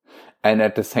social and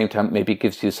at the same time maybe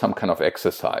gives you some kind of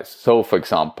exercise. So, for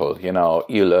example,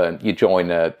 you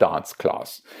join a dance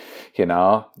class.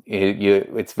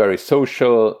 It's very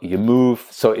social. You move,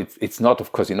 so it's not,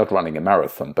 of course, you're not running a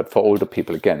marathon, but for older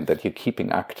people again, that you're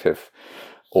keeping active.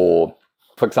 Or,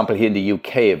 for example, here in the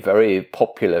UK, a very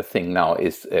popular thing now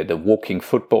is the Walking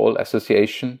Football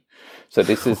Association. So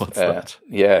this is What's that?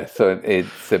 So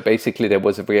it's basically there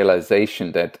was a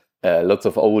realization that lots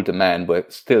of older men were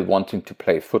still wanting to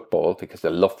play football because they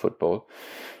love football,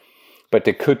 but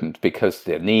they couldn't because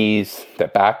their knees, their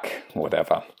back,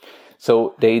 whatever.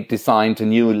 So they designed a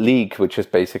new league, which is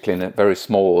basically in a very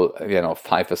small,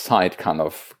 5-a-side kind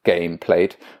of game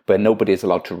played, where nobody is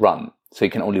allowed to run. So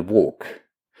you can only walk.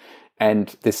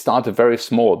 And this started very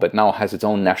small, but now has its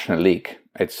own national league.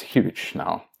 It's huge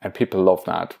now, and people love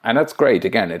that. And that's great.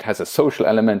 Again, it has a social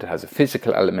element, it has a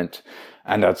physical element.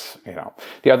 And that's,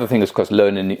 the other thing is, of course,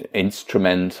 learn an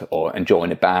instrument or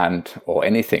join a band or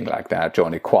anything like that,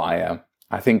 join a choir.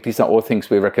 I think these are all things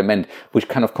we recommend, which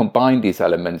kind of combine these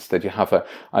elements, that you have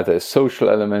either a social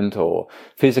element or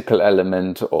physical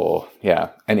element or,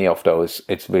 any of those.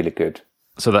 It's really good.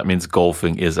 So that means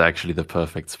golfing is actually the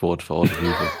perfect sport for all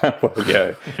people. Well,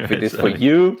 yeah, if it is for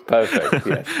you, perfect.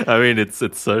 Yes. I mean, it's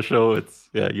social.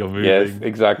 You're moving. Yes,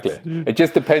 exactly. It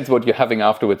just depends what you're having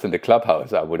afterwards in the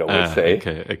clubhouse, I would always say.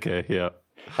 Okay, yeah.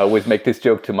 I always make this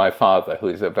joke to my father, who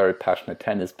is a very passionate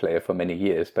tennis player for many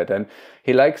years, but then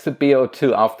he likes the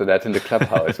BO2 after that in the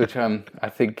clubhouse, which I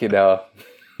think,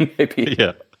 maybe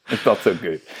it's not so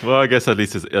good. Well, I guess at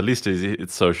least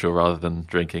it's social rather than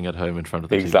drinking at home in front of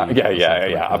the TV.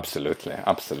 Yeah,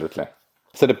 absolutely.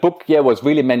 So the book, was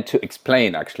really meant to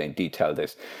explain actually in detail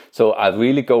this. So I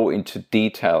really go into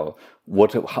detail.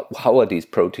 How are these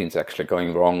proteins actually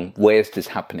going wrong? Where is this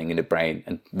happening in the brain,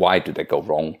 and why do they go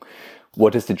wrong?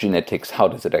 What is the genetics? How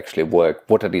does it actually work?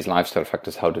 What are these lifestyle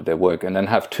factors? How do they work? And then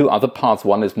have two other parts.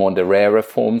 One is more in the rarer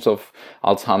forms of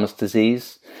Alzheimer's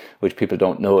disease, which people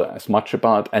don't know as much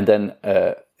about. And then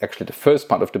actually the first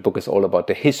part of the book is all about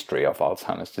the history of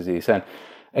Alzheimer's disease. And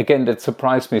again, that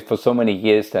surprised me for so many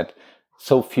years that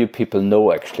so few people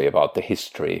know actually about the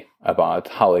history, about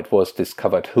how it was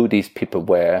discovered, who these people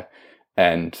were,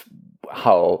 and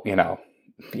how,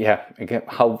 again,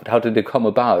 how did they come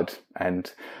about?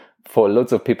 And for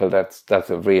lots of people, that's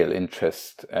a real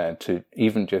interest to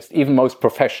even most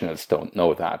professionals don't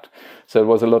know that. So it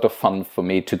was a lot of fun for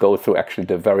me to go through actually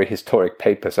the very historic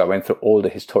papers. I went through all the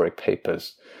historic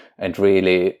papers and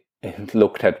really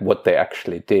looked at what they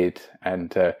actually did.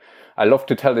 And I love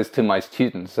to tell this to my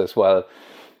students as well,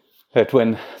 that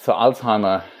when Alois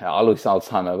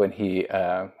Alzheimer, when he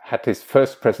had his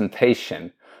first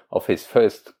presentation of his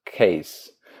first case,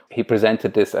 he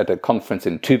presented this at a conference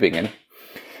in Tübingen,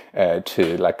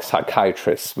 to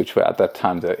psychiatrists, which were at that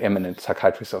time the eminent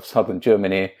psychiatrists of southern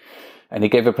Germany. And he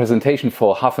gave a presentation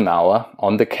for half an hour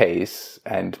on the case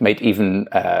and made even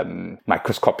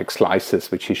microscopic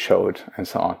slices, which he showed and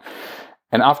so on.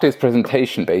 And after his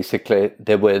presentation, basically,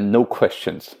 there were no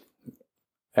questions.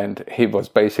 And he was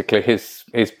basically, his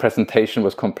presentation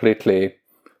was completely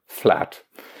flat.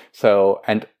 So,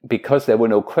 and because there were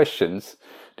no questions,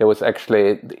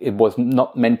 it was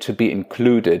not meant to be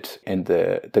included in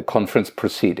the conference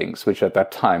proceedings, which at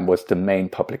that time was the main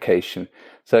publication.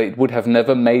 So it would have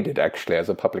never made it actually as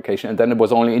a publication. And then it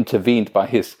was only intervened by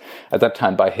his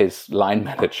line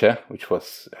manager, which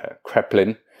was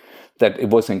Kraepelin, that it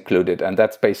was included. And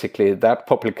that's basically that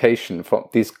publication from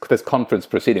this conference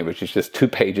proceeding, which is just 2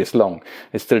 pages long,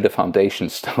 is still the foundation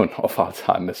stone of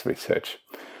Alzheimer's research.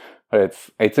 But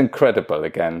it's incredible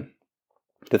again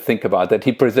to think about that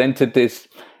he presented this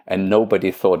and nobody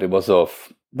thought it was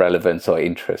of relevance or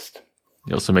interest.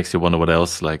 It also makes you wonder what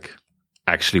else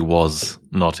actually was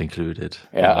not included.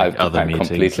 Yeah, I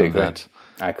completely agree.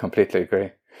 I completely agree.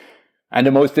 And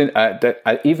the most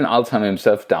even Alzheimer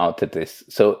himself doubted this.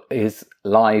 So his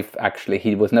life actually,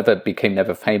 he became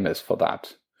never famous for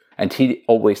that, and he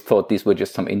always thought these were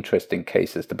just some interesting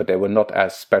cases, but they were not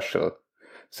as special.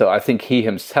 So I think he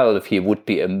himself, he would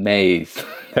be amazed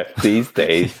that these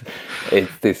days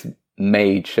it's this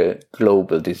major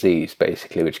global disease,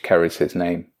 basically, which carries his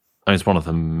name. And it's one of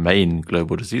the main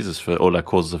global diseases for all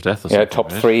causes of death. Yeah,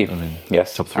 top 3. I mean,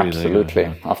 yes, top 3,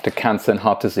 absolutely. After cancer and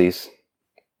heart disease.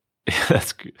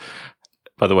 That's good.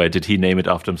 By the way, did he name it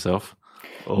after himself?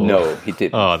 Or... No, he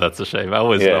didn't. Oh, that's a shame. I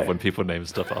always love when people name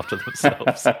stuff after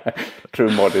themselves. True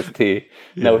modesty.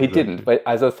 No, he didn't. But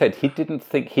as I said,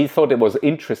 he thought it was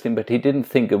interesting, but he didn't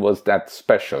think it was that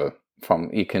special.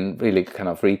 You can really kind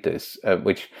of read this,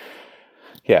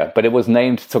 but it was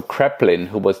named, so Kraepelin,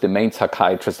 who was the main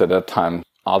psychiatrist at that time,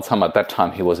 Alzheimer at that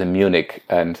time. He was in Munich,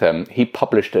 and he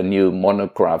published a new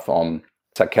monograph on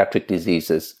psychiatric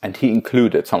diseases, and he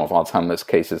included some of Alzheimer's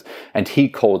cases, and he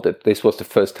called it, this was the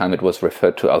first time it was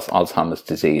referred to as Alzheimer's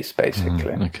disease,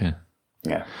 basically. Okay.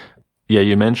 Yeah. Yeah,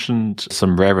 you mentioned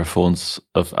some rarer forms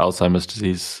of Alzheimer's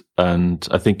disease, and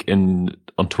I think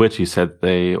on Twitter you said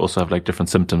they also have like different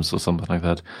symptoms or something like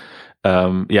that.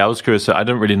 I was curious. So I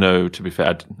don't really know, to be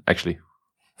fair.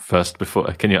 First,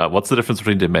 what's the difference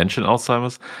between dementia and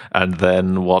Alzheimer's? And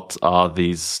then what are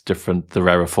the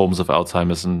rarer forms of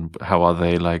Alzheimer's, and how are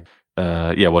they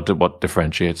what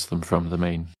differentiates them from the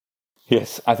main?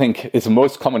 Yes, I think it's the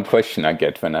most common question I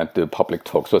get when I do public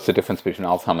talks. What's the difference between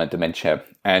Alzheimer's and dementia?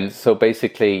 And so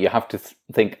basically you have to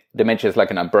think dementia is like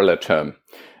an umbrella term,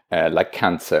 like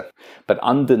cancer. But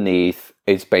underneath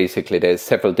is basically there's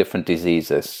several different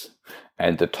diseases.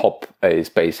 And the top is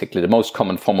basically the most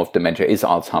common form of dementia is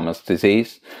Alzheimer's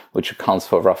disease, which accounts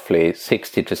for roughly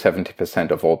 60 to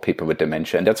 70% of all people with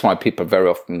dementia. And that's why people very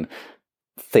often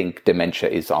think dementia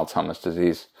is Alzheimer's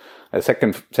disease. The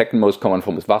second most common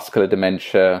form is vascular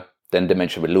dementia, then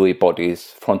dementia with Lewy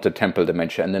bodies, frontotemporal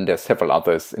dementia, and then there are several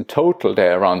others. In total,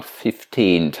 there are around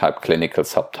 15 clinical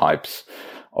subtypes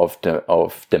of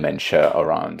dementia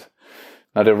around.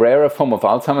 Now, the rarer form of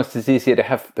Alzheimer's disease, here they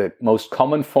have the most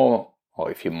common form, or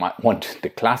if you might want the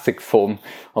classic form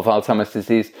of Alzheimer's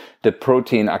disease, the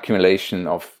protein accumulation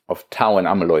of tau and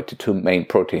amyloid, the two main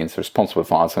proteins responsible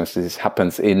for Alzheimer's disease,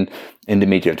 happens in the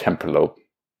medial temporal lobe.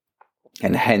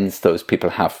 And hence, those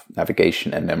people have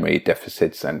navigation and memory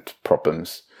deficits and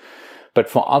problems. But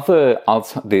for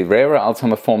the rarer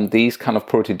Alzheimer form, these kind of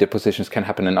protein depositions can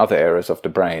happen in other areas of the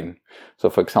brain.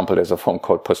 So, for example, there's a form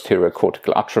called posterior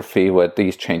cortical atrophy, where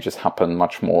these changes happen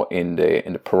much more in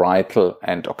the parietal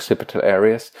and occipital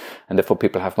areas, and therefore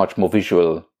people have much more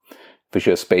visual,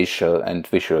 spatial, and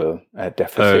visual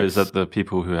deficits. Is that the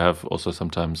people who have also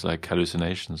sometimes like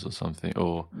hallucinations or something,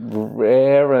 or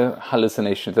rarer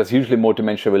hallucinations? That's usually more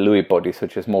dementia with Lewy bodies,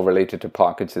 which is more related to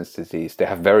Parkinson's disease. They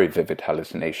have very vivid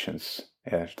hallucinations.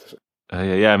 Yeah.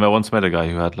 I once met a guy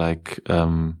who had like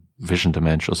vision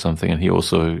dementia or something, and he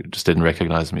also just didn't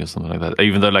recognize me or something like that.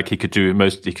 Even though like he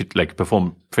could like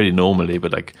perform pretty normally,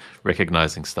 but like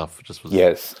recognizing stuff just was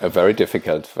very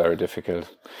difficult. And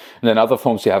then other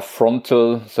forms you have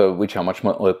frontal, which are much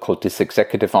more called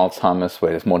dysexecutive Alzheimer's,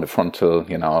 where there's more in the frontal,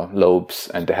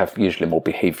 lobes, and they have usually more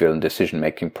behavioral and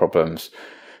decision-making problems.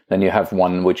 Then you have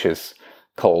one which is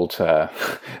called,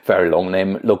 very long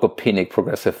name, logopenic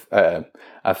progressive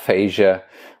aphasia,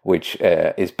 which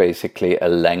is basically a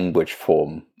language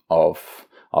form of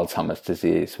Alzheimer's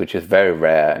disease, which is very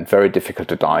rare and very difficult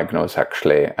to diagnose,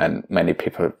 actually. And many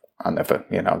people are never,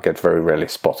 get very rarely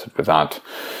spotted with that.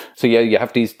 So you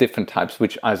have these different types,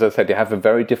 which, as I said, you have a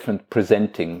very different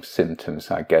presenting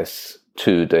symptoms, I guess,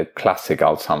 to the classic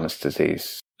Alzheimer's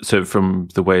disease. So from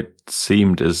the way it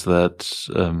seemed is that,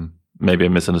 maybe I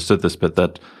misunderstood this, but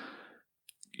that,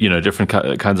 different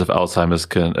kinds of Alzheimer's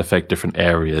can affect different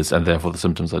areas, and therefore the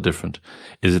symptoms are different.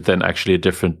 Is it then actually a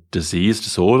different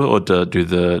disorder, or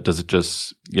does it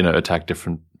just, attack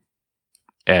different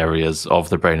areas of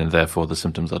the brain, and therefore the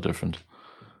symptoms are different?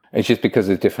 It's just because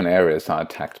the different areas are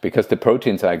attacked, because the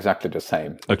proteins are exactly the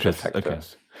same. Okay.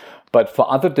 But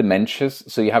for other dementias,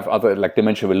 so you have other, like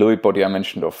dementia with Lewy body I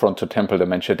mentioned, or frontotemporal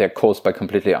dementia, they're caused by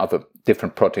completely other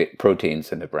different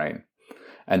proteins in the brain.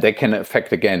 And they can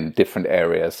affect, again, different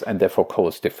areas and therefore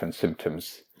cause different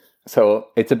symptoms. So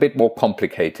it's a bit more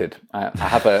complicated. I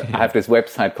have this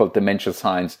website called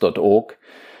dementiascience.org.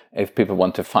 If people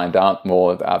want to find out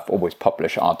more, I've always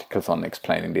published articles on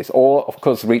explaining this. Or, of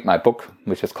course, read my book,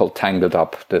 which is called Tangled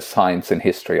Up, The Science and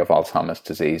History of Alzheimer's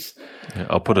Disease. Yeah,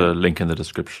 I'll put a link in the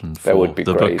description for the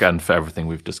book and for everything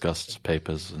we've discussed,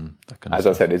 papers and that kind of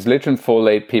stuff. As I said, it's written for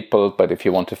lay people, but if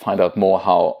you want to find out more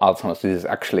how Alzheimer's disease is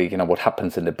actually, what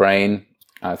happens in the brain,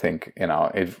 I think,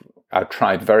 I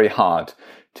tried very hard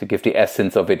to give the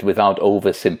essence of it without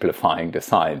oversimplifying the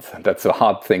science. That's a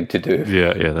hard thing to do.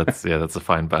 That's a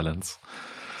fine balance.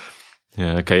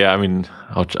 Yeah, okay. Yeah, I mean,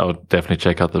 I'll definitely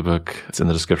check out the book. It's in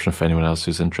the description for anyone else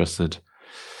who's interested.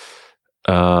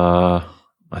 I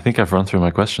think I've run through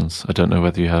my questions. I don't know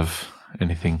whether you have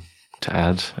anything to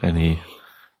add.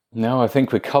 No, I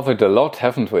think we covered a lot,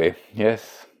 haven't we?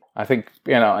 Yes. I think,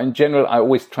 in general, I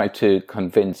always try to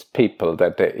convince people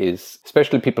that there is,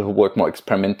 especially people who work more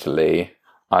experimentally,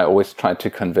 I always try to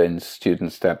convince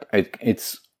students that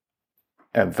it's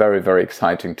very, very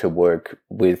exciting to work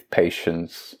with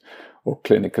patients or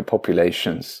clinical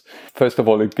populations. First of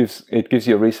all, it gives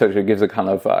you research, it gives a kind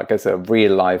of, a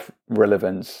real life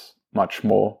relevance much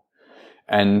more.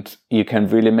 and you can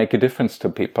really make a difference to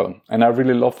people. And I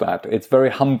really love that. It's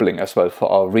very humbling as well for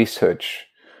our research,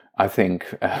 I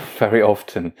think, very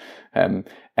often.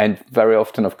 And very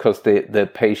often, of course, the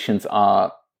patients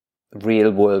are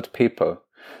real world people.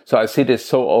 So I see this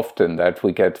so often that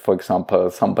we get, for example,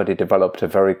 somebody developed a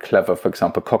very clever, for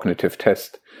example, cognitive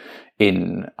test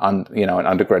in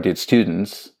undergraduate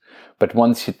students. But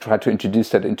once you try to introduce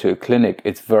that into a clinic,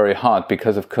 it's very hard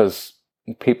because, of course,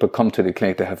 people come to the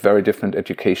clinic, they have very different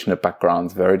educational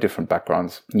backgrounds, very different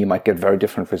backgrounds. You might get very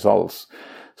different results.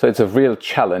 So it's a real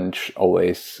challenge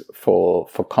always for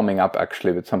coming up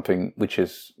actually with something which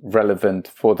is relevant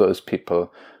for those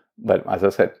people. But as I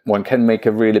said, one can make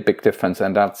a really big difference,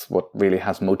 and that's what really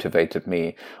has motivated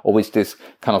me. Always this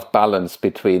kind of balance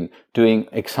between doing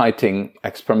exciting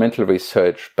experimental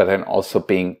research, but then also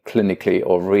being clinically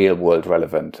or real world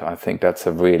relevant. I think that's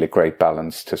a really great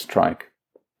balance to strike.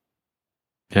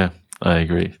 Yeah, I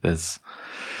agree. There's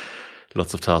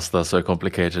lots of tasks that are so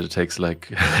complicated. It takes like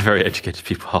very educated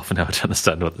people half an hour to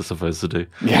understand what they're supposed to do.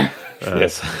 Yeah,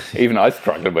 yes. Even I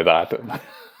struggled with that.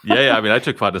 Yeah. I mean, I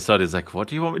took part in the studies. Like, what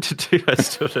do you want me to do? I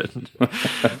still didn't.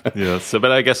 So,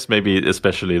 but I guess maybe,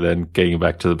 especially then, getting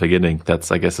back to the beginning,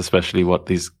 that's, I guess, especially what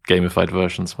these gamified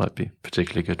versions might be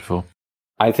particularly good for.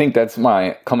 I think that's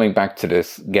coming back to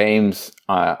this games.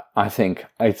 I think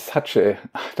it's such I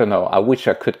don't know. I wish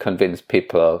I could convince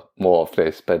people more of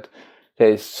this, but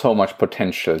there's so much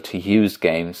potential to use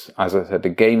games. As I said, the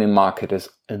gaming market is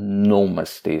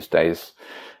enormous these days.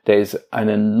 There's an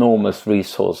enormous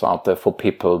resource out there for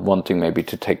people wanting maybe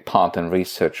to take part in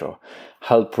research or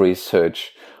help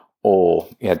research or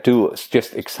do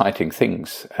just exciting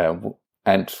things.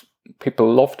 And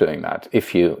people love doing that.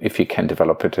 If you can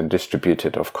develop it and distribute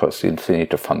it, of course, you need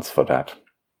the funds for that.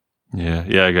 Yeah.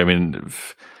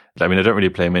 I mean, I don't really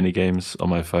play many games on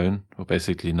my phone, or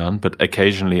basically none. But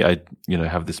occasionally, I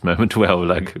have this moment where I'll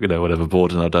whatever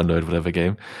bored, and I'll download whatever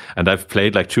game. And I've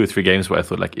played like 2 or 3 games where I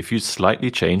thought, like, if you slightly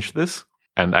change this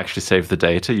and actually save the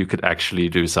data, you could actually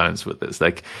do science with this.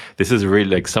 Like, this is really,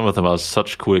 like, some of them are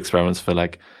such cool experiments for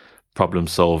like problem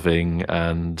solving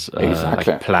and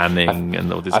exactly. like planning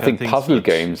and all this. I think puzzle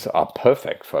games are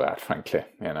perfect for that, frankly.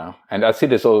 And I see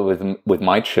this all with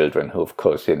my children, who, of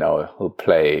course, who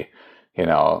play.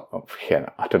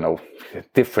 I don't know,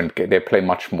 different. They play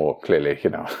much more clearly,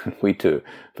 we do.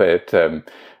 But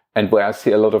and where I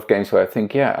see a lot of games where I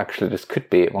think, actually, this could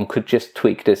be. One could just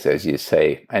tweak this, as you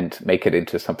say, and make it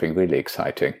into something really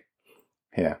exciting.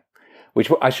 Yeah,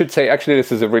 which I should say. Actually,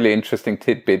 this is a really interesting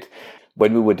tidbit.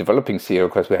 When we were developing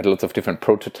ZeroQuest, we had lots of different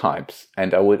prototypes,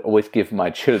 and I would always give my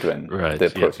children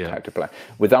the prototype to play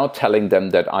without telling them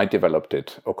that I developed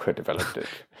it or co-developed it.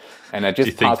 And I just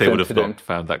do you think they would have not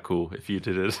found that cool if you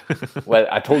did it? Well,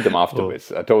 I told them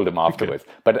afterwards. Okay.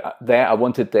 But there I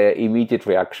wanted their immediate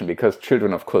reaction, because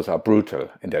children, of course, are brutal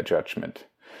in their judgment.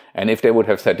 And if they would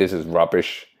have said this is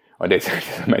rubbish, or they said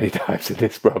so many times it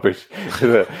is rubbish,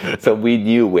 so we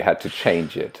knew we had to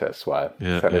change it as well.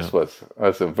 This was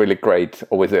a really great,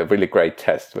 always a really great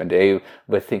test when they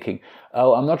were thinking,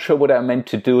 oh, I'm not sure what I meant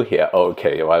to do here. Oh,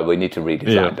 okay, well, we need to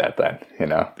redesign that then,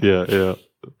 Yeah.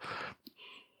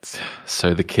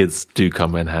 So the kids do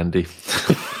come in handy.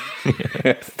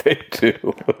 Yes, they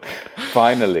do.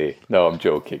 Finally. No, I'm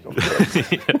joking, of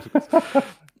course.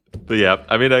 But yeah,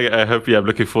 I mean, I hope I'm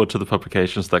looking forward to the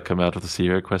publications that come out of the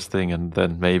ZeroQuest thing, and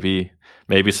then maybe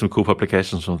some cool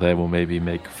publications from there will maybe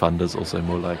make funders also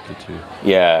more likely to.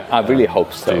 Yeah, I really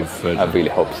hope so. Yeah.